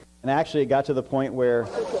road, and actually it got to the point where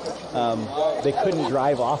they couldn't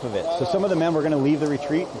drive off of it. So some of the men were going to leave the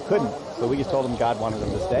retreat and couldn't. So we just told them God wanted them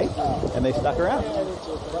to stay, and they stuck around.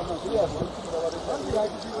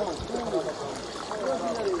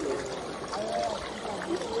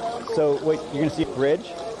 So wait, you're going to see a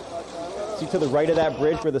bridge. See to the right of that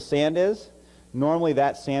bridge where the sand is? Normally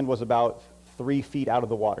that sand was about 3 feet out of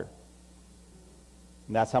the water.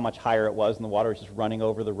 And that's how much higher it was, and the water was just running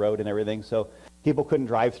over the road and everything. So people couldn't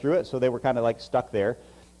drive through it, so they were kind of like stuck there.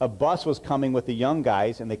 A bus was coming with the young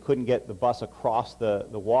guys, and they couldn't get the bus across the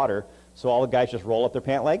water, so all the guys just roll up their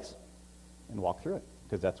pant legs and walk through it,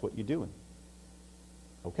 because that's what you do.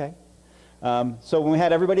 Okay. So when we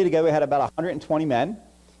had everybody together, we had about 120 men,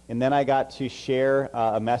 and then I got to share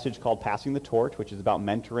a message called Passing the Torch, which is about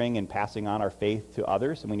mentoring and passing on our faith to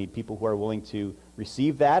others, and we need people who are willing to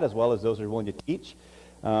receive that as well as those who are willing to teach.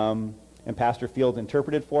 And Pastor Fields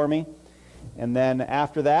interpreted for me. And then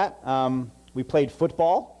after that, we played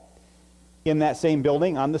football in that same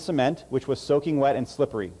building on the cement, which was soaking wet and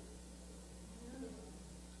slippery.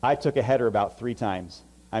 I took a header about 3 times.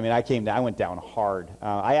 I mean, I went down hard.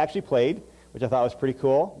 I actually played, which I thought was pretty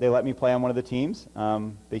cool. They let me play on one of the teams.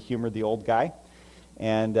 They humored the old guy.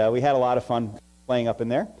 And we had a lot of fun playing up in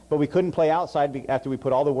there. But we couldn't play outside after we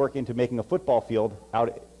put all the work into making a football field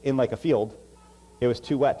out in like a field. It was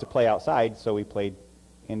too wet to play outside, so we played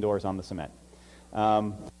indoors on the cement.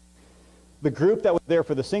 The group that was there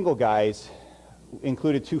for the single guys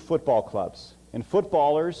included 2 football clubs. And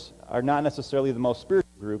footballers are not necessarily the most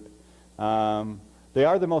spiritual group. They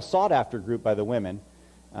are the most sought-after group by the women.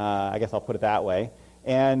 I guess I'll put it that way.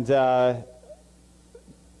 And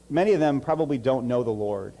many of them probably don't know the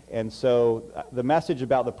Lord. And so the message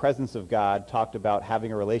about the presence of God talked about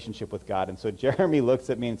having a relationship with God. And so Jeremy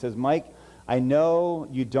looks at me and says, Mike, I know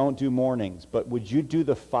you don't do mornings, but would you do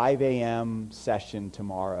the 5 a.m. session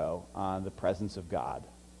tomorrow on the presence of God?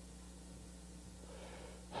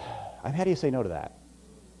 How do you say no to that?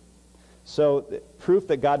 So, proof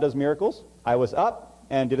that God does miracles, I was up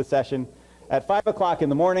and did a session at 5 o'clock in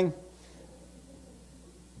the morning,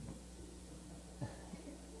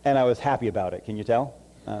 and I was happy about it. Can you tell?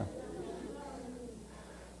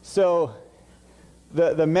 So,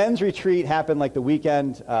 the men's retreat happened like the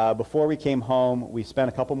weekend before we came home. We spent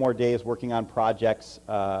a couple more days working on projects,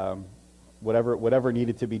 whatever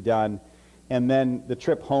needed to be done, and then the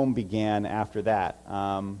trip home began after that.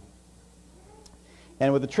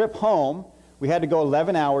 And with the trip home, we had to go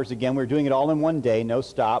 11 hours again. We were doing it all in one day, no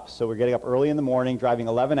stops. So we're getting up early in the morning, driving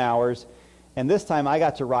 11 hours. And this time I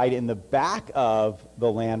got to ride in the back of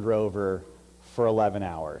the Land Rover for 11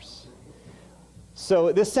 hours.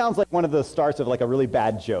 So this sounds like one of the starts of like a really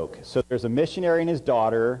bad joke. So there's a missionary and his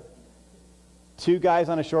daughter, 2 guys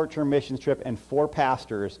on a short-term missions trip, and 4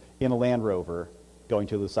 pastors in a Land Rover going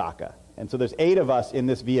to Lusaka. And so there's 8 of us in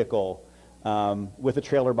this vehicle with a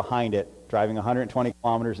trailer behind it, driving 120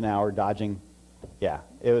 kilometers an hour, dodging. Yeah,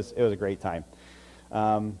 it was a great time.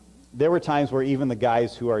 There were times where even the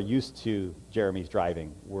guys who are used to Jeremy's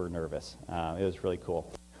driving were nervous. It was really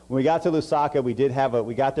cool. When we got to Lusaka,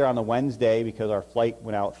 we got there on the Wednesday because our flight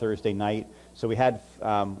went out Thursday night. So we had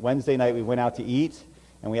Wednesday night we went out to eat,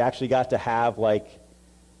 and we actually got to have it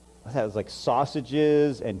was like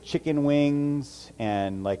sausages and chicken wings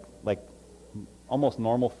and like almost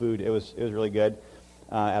normal food. It was really good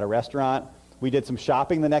at a restaurant. We did some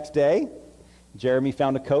shopping the next day. Jeremy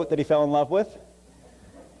found a coat that he fell in love with.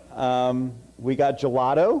 We got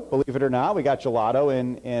gelato, believe it or not. We got gelato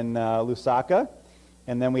in Lusaka.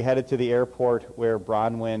 And then we headed to the airport where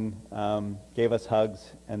Bronwyn gave us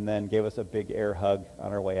hugs and then gave us a big air hug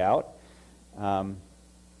on our way out. And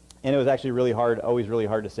it was actually always really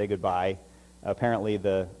hard to say goodbye. Apparently,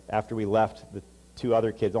 after we left, the 2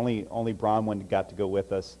 other kids, only Bronwyn got to go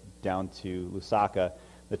with us down to Lusaka.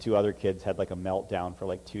 The 2 other kids had like a meltdown for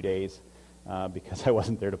like 2 days because I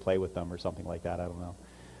wasn't there to play with them or something like that. I don't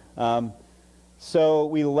know. So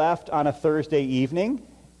we left on a Thursday evening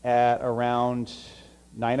at around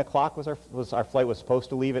 9 o'clock. Our flight was supposed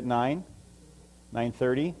to leave at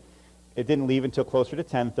 9:30. It didn't leave until closer to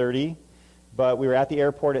 10:30, but we were at the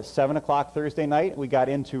airport at 7 o'clock Thursday night. We got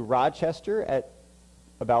into Rochester at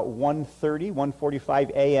about 1:45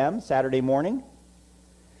 a.m. Saturday morning.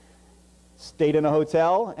 Stayed in a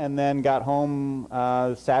hotel and then got home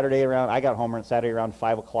I got home on Saturday around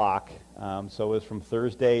 5 o'clock. So it was from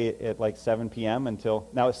Thursday at like 7 p.m. until,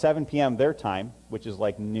 now it's 7 p.m. their time, which is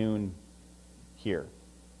like noon here,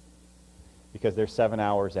 because they're 7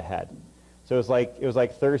 hours ahead. So it was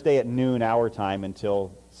like Thursday at noon our time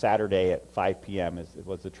until Saturday at 5 p.m.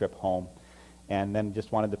 was the trip home. And then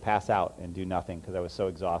just wanted to pass out and do nothing because I was so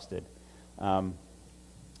exhausted.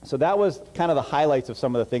 So that was kind of the highlights of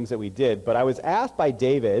some of the things that we did. But I was asked by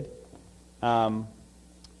David,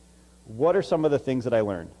 what are some of the things that I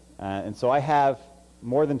learned? And so I have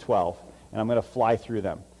more than 12, and I'm going to fly through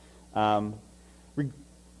them.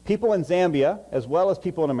 People in Zambia, as well as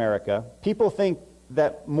people in America, people think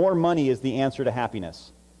that more money is the answer to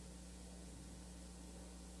happiness.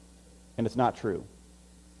 And it's not true.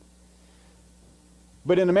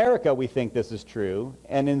 But in America, we think this is true.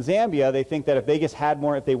 And in Zambia, they think that if they just had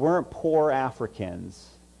more, if they weren't poor Africans,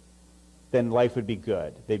 then life would be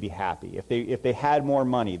good. They'd be happy. If they had more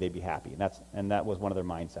money, they'd be happy. And that was one of their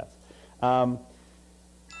mindsets.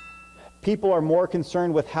 People are more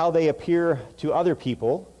concerned with how they appear to other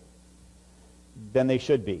people than they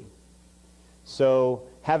should be. So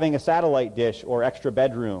having a satellite dish or extra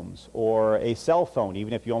bedrooms or a cell phone,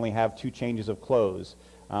 even if you only have 2 changes of clothes,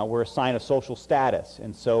 were a sign of social status.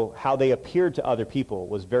 And so how they appeared to other people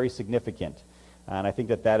was very significant. And I think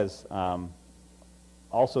that is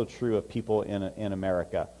also true of people in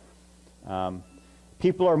America.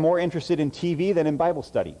 People are more interested in TV than in Bible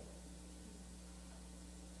study.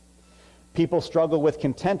 People struggle with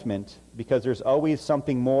contentment because there's always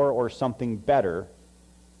something more or something better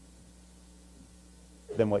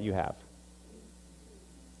than what you have.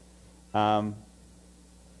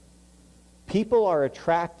 People are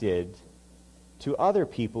attracted to other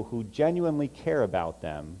people who genuinely care about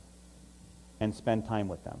them and spend time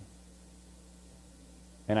with them.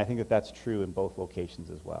 And I think that that's true in both locations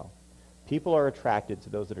as well. People are attracted to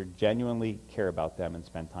those that are genuinely care about them and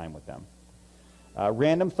spend time with them.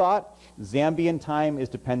 Random thought, Zambian time is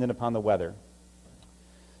dependent upon the weather.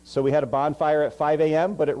 So we had a bonfire at 5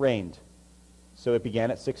 a.m., but it rained. So it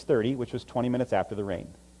began at 6:30, which was 20 minutes after the rain,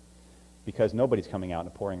 because nobody's coming out in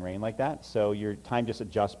a pouring rain like that, so your time just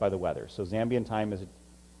adjusts by the weather. So Zambian time is,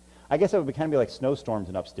 I guess it would kind of be like snowstorms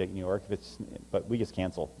in upstate New York, but we just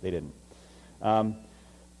cancel. They didn't.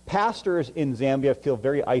 Pastors in Zambia feel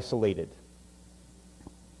very isolated.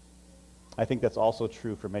 I think that's also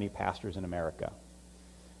true for many pastors in America.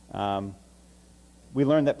 We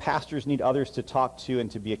learned that pastors need others to talk to and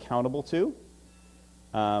to be accountable to.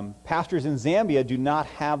 Pastors in Zambia do not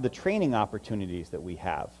have the training opportunities that we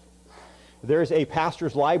have. There's a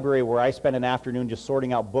pastor's library where I spent an afternoon just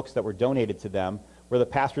sorting out books that were donated to them, where the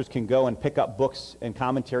pastors can go and pick up books and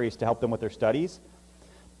commentaries to help them with their studies.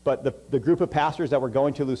 But the group of pastors that were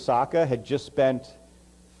going to Lusaka had just spent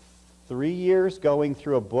 3 years going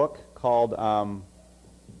through a book called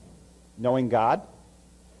Knowing God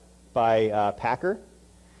by Packer.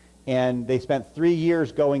 And they spent 3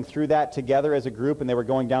 years going through that together as a group, and they were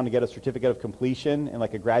going down to get a certificate of completion and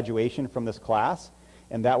like a graduation from this class.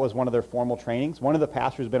 And that was one of their formal trainings. One of the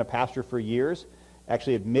pastors has been a pastor for years,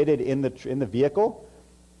 actually admitted in the vehicle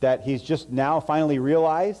that he's just now finally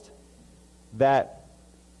realized that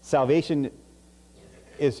salvation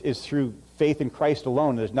is through faith in Christ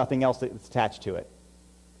alone. There's nothing else that's attached to it,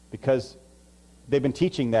 because they've been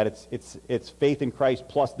teaching that it's faith in Christ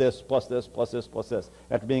plus this, plus this, plus this, plus this.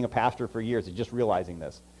 After being a pastor for years, they're just realizing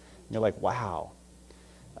this. And you're like, wow.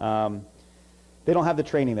 They don't have the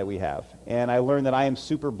training that we have. And I learned that I am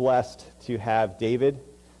super blessed to have David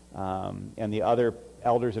and the other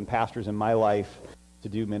elders and pastors in my life to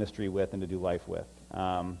do ministry with and to do life with.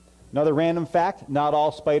 Another random fact, not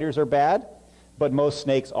all spiders are bad, but most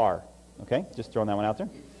snakes are. Okay, just throwing that one out there.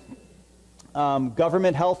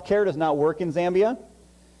 Government health care does not work in Zambia.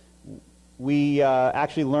 We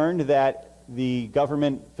actually learned that the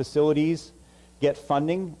government facilities get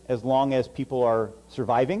funding as long as people are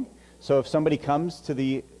surviving. So if somebody comes to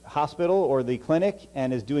the hospital or the clinic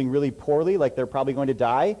and is doing really poorly, like they're probably going to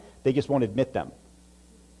die, they just won't admit them,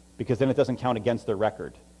 because then it doesn't count against their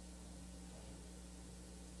record.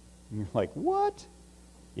 And you're like, what?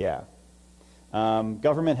 Yeah.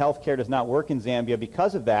 Government health care does not work in Zambia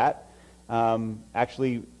because of that.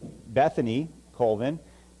 Actually, Bethany Colvin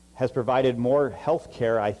has provided more health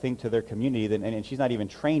care, I think, to their community than, and she's not even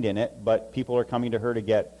trained in it, but people are coming to her to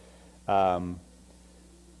get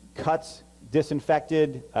cuts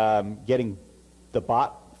disinfected, getting the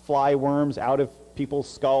bot fly worms out of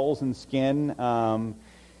people's skulls and skin,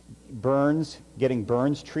 getting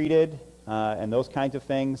burns treated, and those kinds of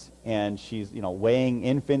things. And she's, weighing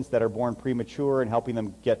infants that are born premature and helping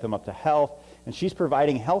them get them up to health. And she's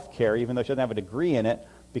providing health care, even though she doesn't have a degree in it,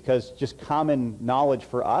 because just common knowledge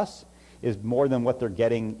for us is more than what they're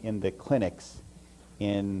getting in the clinics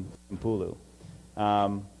in Pulu.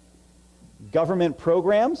 Government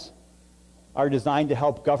programs are designed to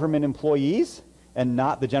help government employees and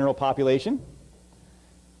not the general population.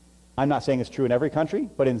 I'm not saying it's true in every country,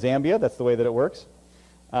 but in Zambia, that's the way that it works.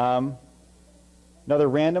 Another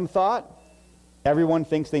random thought, everyone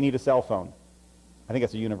thinks they need a cell phone. I think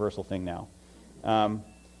that's a universal thing now.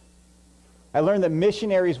 I learned that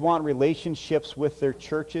missionaries want relationships with their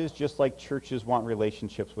churches just like churches want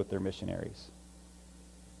relationships with their missionaries.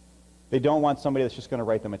 They don't want somebody that's just going to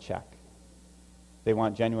write them a check. They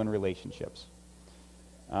want genuine relationships.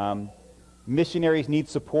 Missionaries need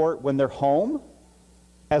support when they're home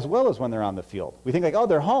as well as when they're on the field. We think like, oh,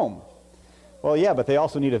 they're home. Well, yeah, but they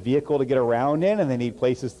also need a vehicle to get around in, and they need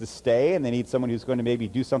places to stay, and they need someone who's going to maybe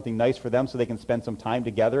do something nice for them so they can spend some time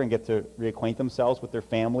together and get to reacquaint themselves with their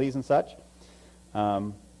families and such.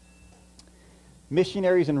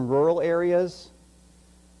 Missionaries in rural areas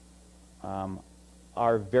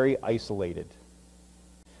are very isolated.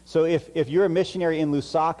 So if you're a missionary in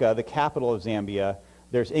Lusaka, the capital of Zambia,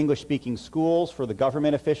 there's English-speaking schools for the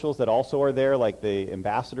government officials that also are there, like the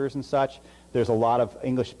ambassadors and such. There's a lot of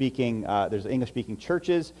English-speaking, there's English-speaking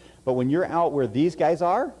churches. But when you're out where these guys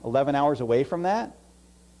are, 11 hours away from that,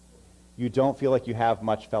 you don't feel like you have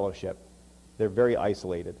much fellowship. They're very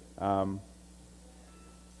isolated.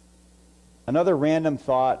 Another random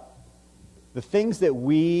thought, the things that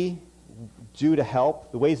we do to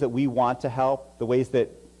help, the ways that we want to help, the ways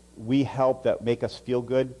that we help that make us feel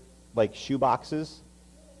good, like shoe boxes,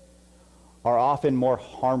 are often more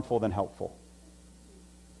harmful than helpful.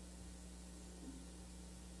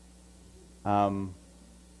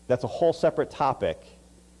 That's a whole separate topic,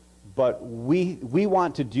 but we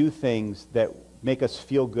want to do things that make us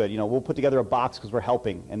feel good. We'll put together a box because we're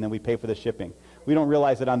helping, and then we pay for the shipping. We don't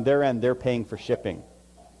realize that on their end, they're paying for shipping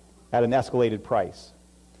at an escalated price.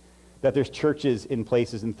 That there's churches in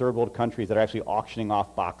places in third world countries that are actually auctioning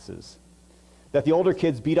off boxes. That the older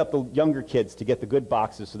kids beat up the younger kids to get the good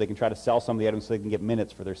boxes so they can try to sell some of the items so they can get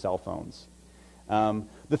minutes for their cell phones.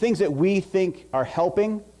 The things that we think are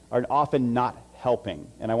helping are often not helping.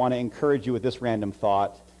 And I want to encourage you with this random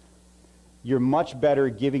thought. You're much better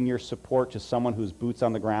giving your support to someone who's boots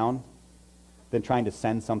on the ground than trying to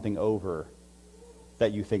send something over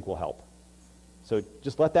that you think will help. So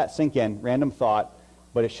just let that sink in, random thought,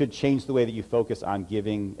 but it should change the way that you focus on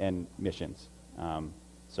giving and missions.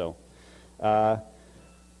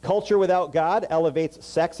 Culture without God elevates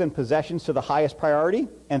sex and possessions to the highest priority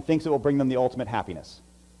and thinks it will bring them the ultimate happiness.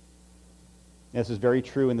 This is very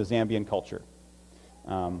true in the Zambian culture.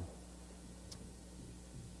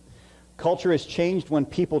 Culture is changed when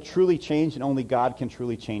people truly change, and only God can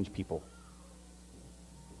truly change people.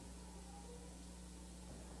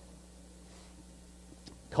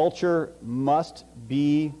 Culture must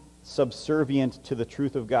be subservient to the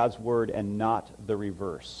truth of God's word and not the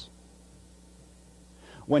reverse.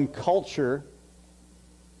 When culture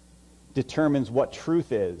determines what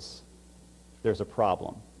truth is, there's a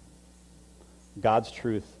problem. God's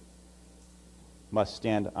truth must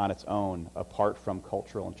stand on its own, apart from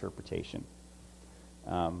cultural interpretation.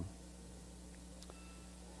 Another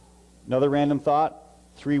random thought,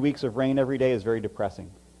 3 weeks of rain every day is very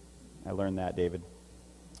depressing. I learned that, David.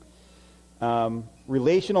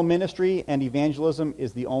 Relational ministry and evangelism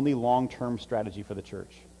is the only long-term strategy for the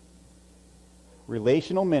church.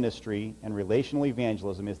 Relational ministry and relational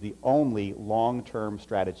evangelism is the only long-term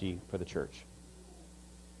strategy for the church.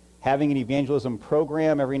 Having an evangelism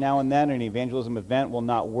program every now and then, an evangelism event will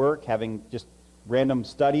not work. Having just random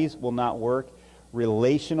studies will not work.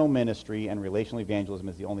 Relational ministry and relational evangelism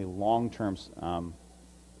is the only long-term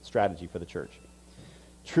strategy for the church.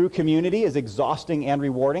 True community is exhausting and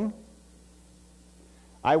rewarding.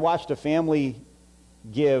 I watched a family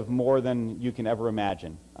give more than you can ever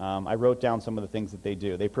imagine. I wrote down some of the things that they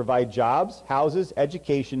do. They provide jobs, houses,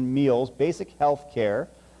 education, meals, basic health care,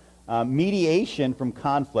 mediation from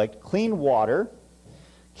conflict, clean water,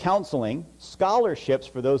 counseling, scholarships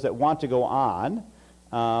for those that want to go on,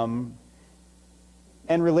 and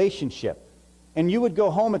relationship. And you would go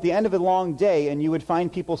home at the end of a long day, and you would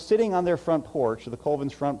find people sitting on their front porch, or the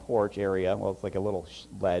Colvin's front porch area, well, it's like a little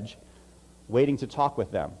ledge, waiting to talk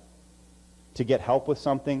with them, to get help with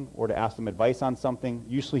something, or to ask them advice on something,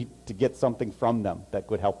 usually to get something from them that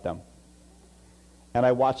could help them. And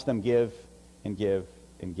I watched them give and give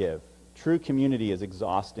and give. True community is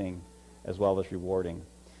exhausting as well as rewarding.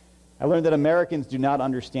 I learned that Americans do not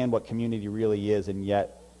understand what community really is, and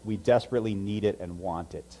yet we desperately need it and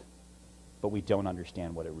want it. But we don't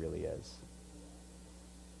understand what it really is.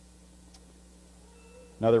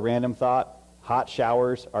 Another random thought, hot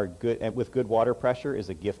showers are good, and with good water pressure is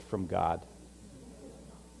a gift from God.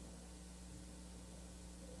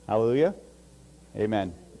 Hallelujah?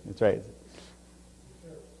 Amen. That's right.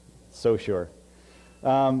 So sure.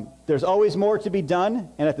 There's always more to be done,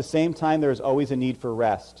 and at the same time, there's always a need for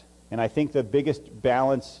rest. And I think the biggest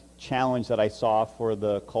balance challenge that I saw for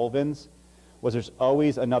the Colvins was there's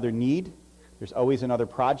always another need, there's always another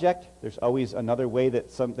project, there's always another way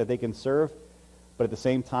that they can serve, but at the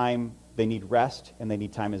same time, they need rest, and they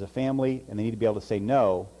need time as a family, and they need to be able to say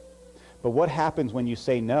no. But what happens when you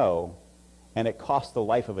say no, and it costs the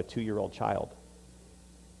life of a 2-year-old child?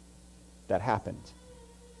 That happened.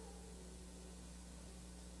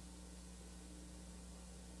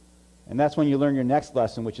 And that's when you learn your next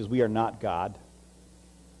lesson, which is we are not God.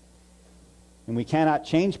 And we cannot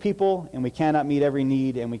change people, and we cannot meet every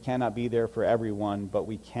need, and we cannot be there for everyone, but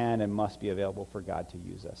we can and must be available for God to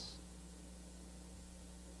use us.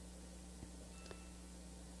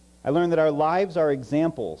 I learned that our lives are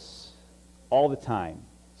examples all the time,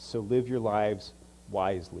 so live your lives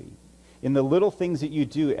wisely. In the little things that you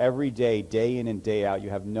do every day, day in and day out, you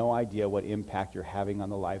have no idea what impact you're having on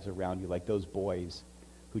the lives around you, like those boys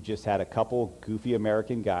who just had a couple goofy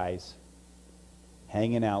American guys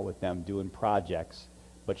hanging out with them, doing projects,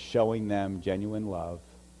 but showing them genuine love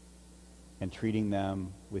and treating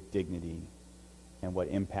them with dignity, and what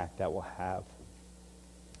impact that will have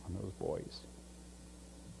on those boys.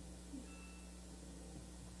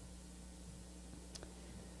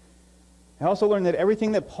 I also learned that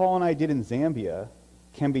everything that Paul and I did in Zambia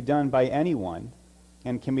can be done by anyone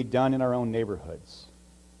and can be done in our own neighborhoods.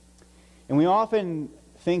 And we often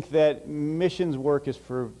think that missions work is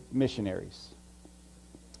for missionaries.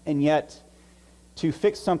 And yet, to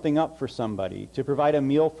fix something up for somebody, to provide a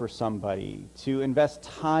meal for somebody, to invest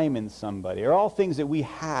time in somebody, are all things that we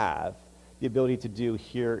have the ability to do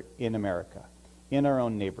here in America, in our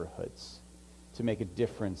own neighborhoods, to make a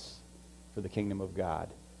difference for the kingdom of God,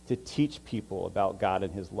 to teach people about God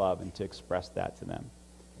and his love and to express that to them.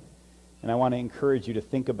 And I want to encourage you to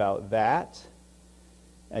think about that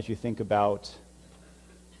as you think about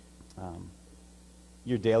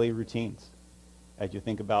your daily routines, as you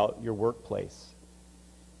think about your workplace.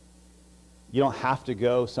 You don't have to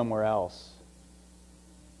go somewhere else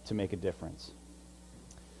to make a difference.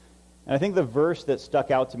 And I think the verse that stuck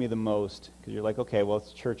out to me the most, because you're like, okay, well,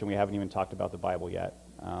 it's church and we haven't even talked about the Bible yet.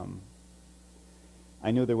 I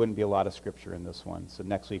knew there wouldn't be a lot of scripture in this one, so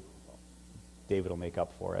next week David will make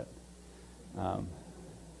up for it.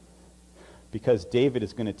 Because David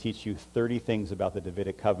is going to teach you 30 things about the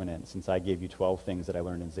Davidic covenant, since I gave you 12 things that I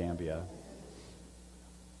learned in Zambia.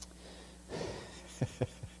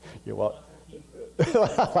 You're welcome.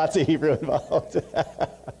 Lots of Hebrew involved.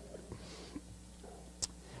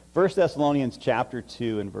 1 Thessalonians chapter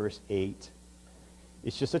 2 and verse 8.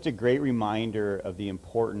 It's just such a great reminder of the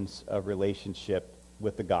importance of relationship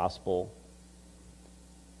with the gospel.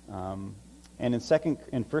 And in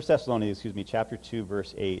 1 Thessalonians, chapter 2,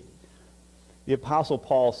 verse 8, the Apostle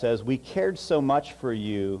Paul says, "We cared so much for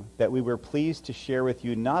you that we were pleased to share with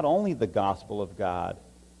you not only the gospel of God,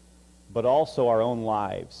 but also our own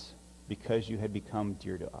lives, because you had become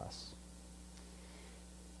dear to us."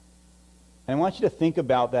 And I want you to think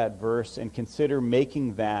about that verse and consider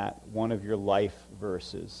making that one of your life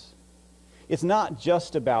verses. It's not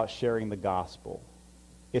just about sharing the gospel.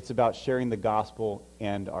 It's about sharing the gospel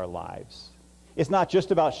and our lives. It's not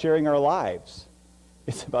just about sharing our lives.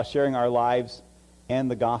 It's about sharing our lives and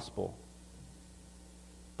the gospel.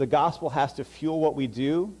 The gospel has to fuel what we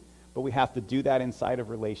do, but we have to do that inside of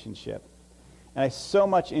relationship. And I so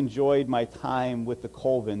much enjoyed my time with the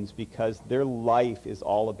Colvins because their life is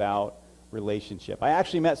all about relationship. I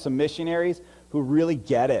actually met some missionaries who really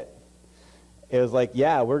get it. It was like,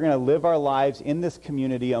 yeah, we're going to live our lives in this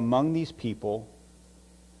community among these people,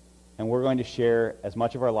 and we're going to share as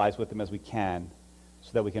much of our lives with them as we can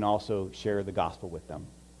so that we can also share the gospel with them.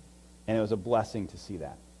 And it was a blessing to see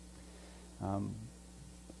that. And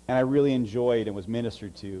I really enjoyed and was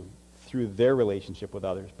ministered to through their relationship with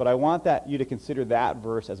others. But I want you to consider that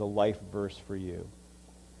verse as a life verse for you.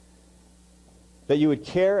 that you would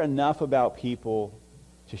care enough about people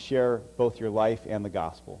to share both your life and the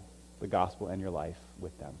gospel and your life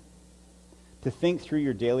with them. To think through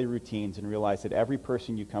your daily routines and realize that every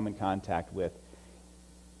person you come in contact with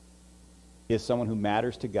is someone who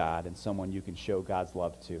matters to God and someone you can show God's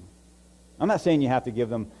love to. I'm not saying you have to give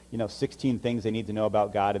them, 16 things they need to know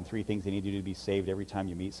about God and 3 things they need to do to be saved every time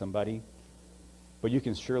you meet somebody. But you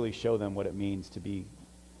can surely show them what it means to be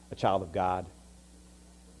a child of God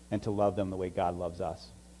and to love them the way God loves us.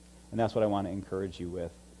 And that's what I want to encourage you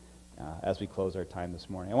with as we close our time this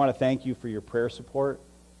morning. I want to thank you for your prayer support.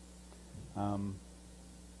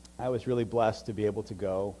 I was really blessed to be able to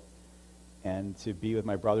go and to be with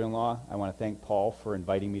my brother-in-law. I want to thank Paul for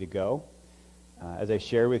inviting me to go. As I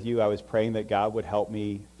shared with you, I was praying that God would help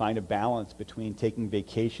me find a balance between taking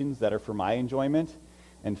vacations that are for my enjoyment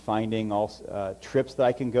and finding trips that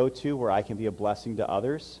I can go to where I can be a blessing to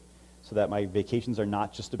others, so that my vacations are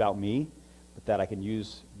not just about me, but that I can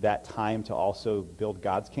use that time to also build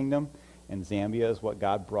God's kingdom. And Zambia is what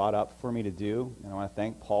God brought up for me to do. And I want to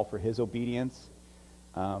thank Paul for his obedience.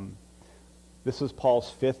 This was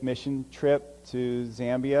Paul's 5th mission trip to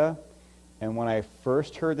Zambia. And when I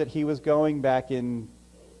first heard that he was going back in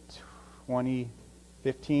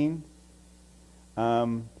 2015,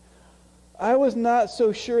 I was not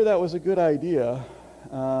so sure that was a good idea.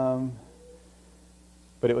 But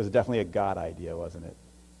it was definitely a God idea, wasn't it?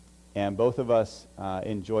 And both of us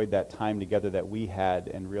enjoyed that time together that we had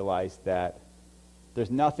and realized that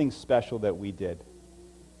there's nothing special that we did.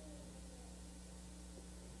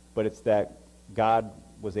 But it's that God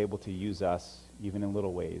was able to use us, even in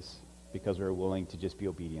little ways, because we were willing to just be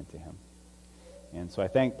obedient to him. And so I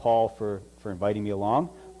thank Paul for inviting me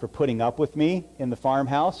along, for putting up with me in the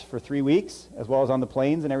farmhouse for 3 weeks, as well as on the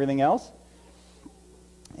plains and everything else,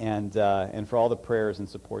 and for all the prayers and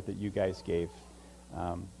support that you guys gave.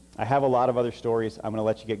 I have a lot of other stories. I'm going to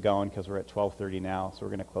let you get going because we're at 12:30 now, so we're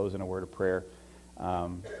going to close in a word of prayer.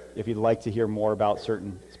 If you'd like to hear more about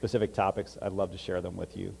certain specific topics, I'd love to share them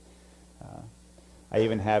with you. I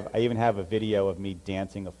even have a video of me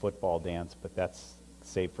dancing a football dance, but that's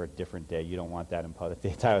saved for a different day. You don't want that in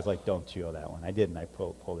public. I was like, don't show that one. I didn't. I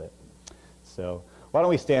pulled it. So why don't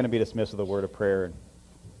we stand and be dismissed with a word of prayer.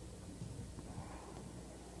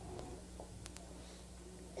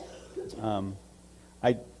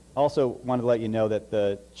 I also wanted to let you know that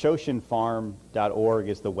the choshenfarm.org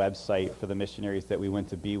is the website for the missionaries that we went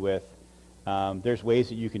to be with. There's ways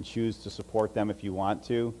that you can choose to support them if you want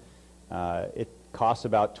to. It costs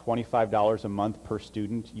about $25 a month per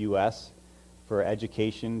student, U.S., for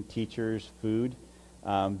education, teachers, food.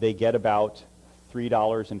 They get about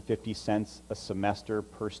 $3.50 a semester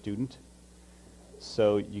per student.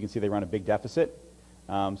 So you can see they run a big deficit.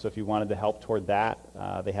 So if you wanted to help toward that,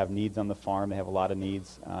 they have needs on the farm. They have a lot of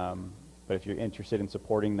needs. But if you're interested in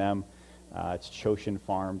supporting them, it's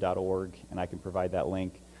choshenfarm.org, and I can provide that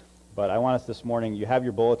link. But I want us this morning, you have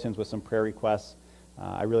your bulletins with some prayer requests.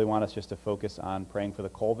 I really want us just to focus on praying for the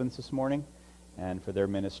Colvins this morning and for their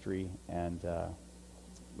ministry, and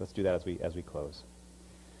let's do that as we close.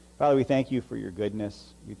 Father, we thank you for your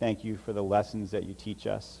goodness. We thank you for the lessons that you teach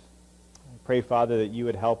us. I pray, Father, that you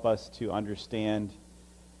would help us to understand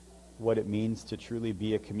what it means to truly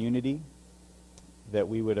be a community, that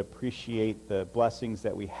we would appreciate the blessings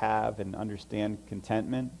that we have and understand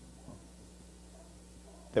contentment,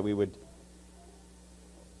 that we would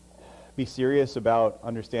be serious about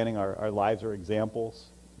understanding our lives are examples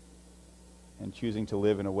and choosing to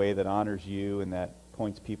live in a way that honors you and that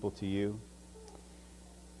points people to you.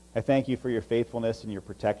 I thank you for your faithfulness and your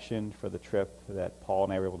protection for the trip that Paul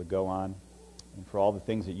and I were able to go on, and for all the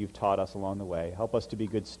things that you've taught us along the way. Help us to be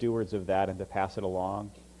good stewards of that and to pass it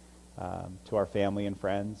along to our family and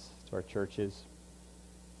friends, to our churches.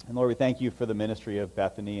 And Lord, we thank you for the ministry of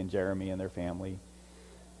Bethany and Jeremy and their family,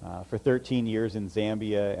 for 13 years in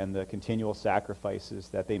Zambia and the continual sacrifices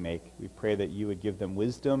that they make. We pray that you would give them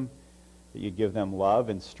wisdom, that you'd give them love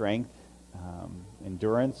and strength,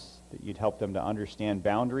 endurance, that you'd help them to understand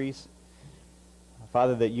boundaries.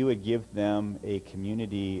 Father, that you would give them a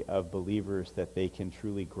community of believers that they can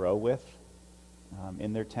truly grow with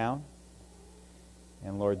in their town.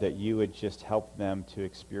 And Lord, that you would just help them to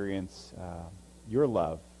experience your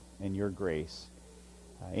love and your grace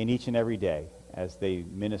in each and every day as they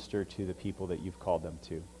minister to the people that you've called them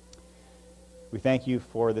to. We thank you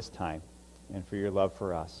for this time and for your love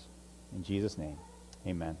for us. In Jesus' name,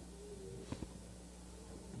 amen.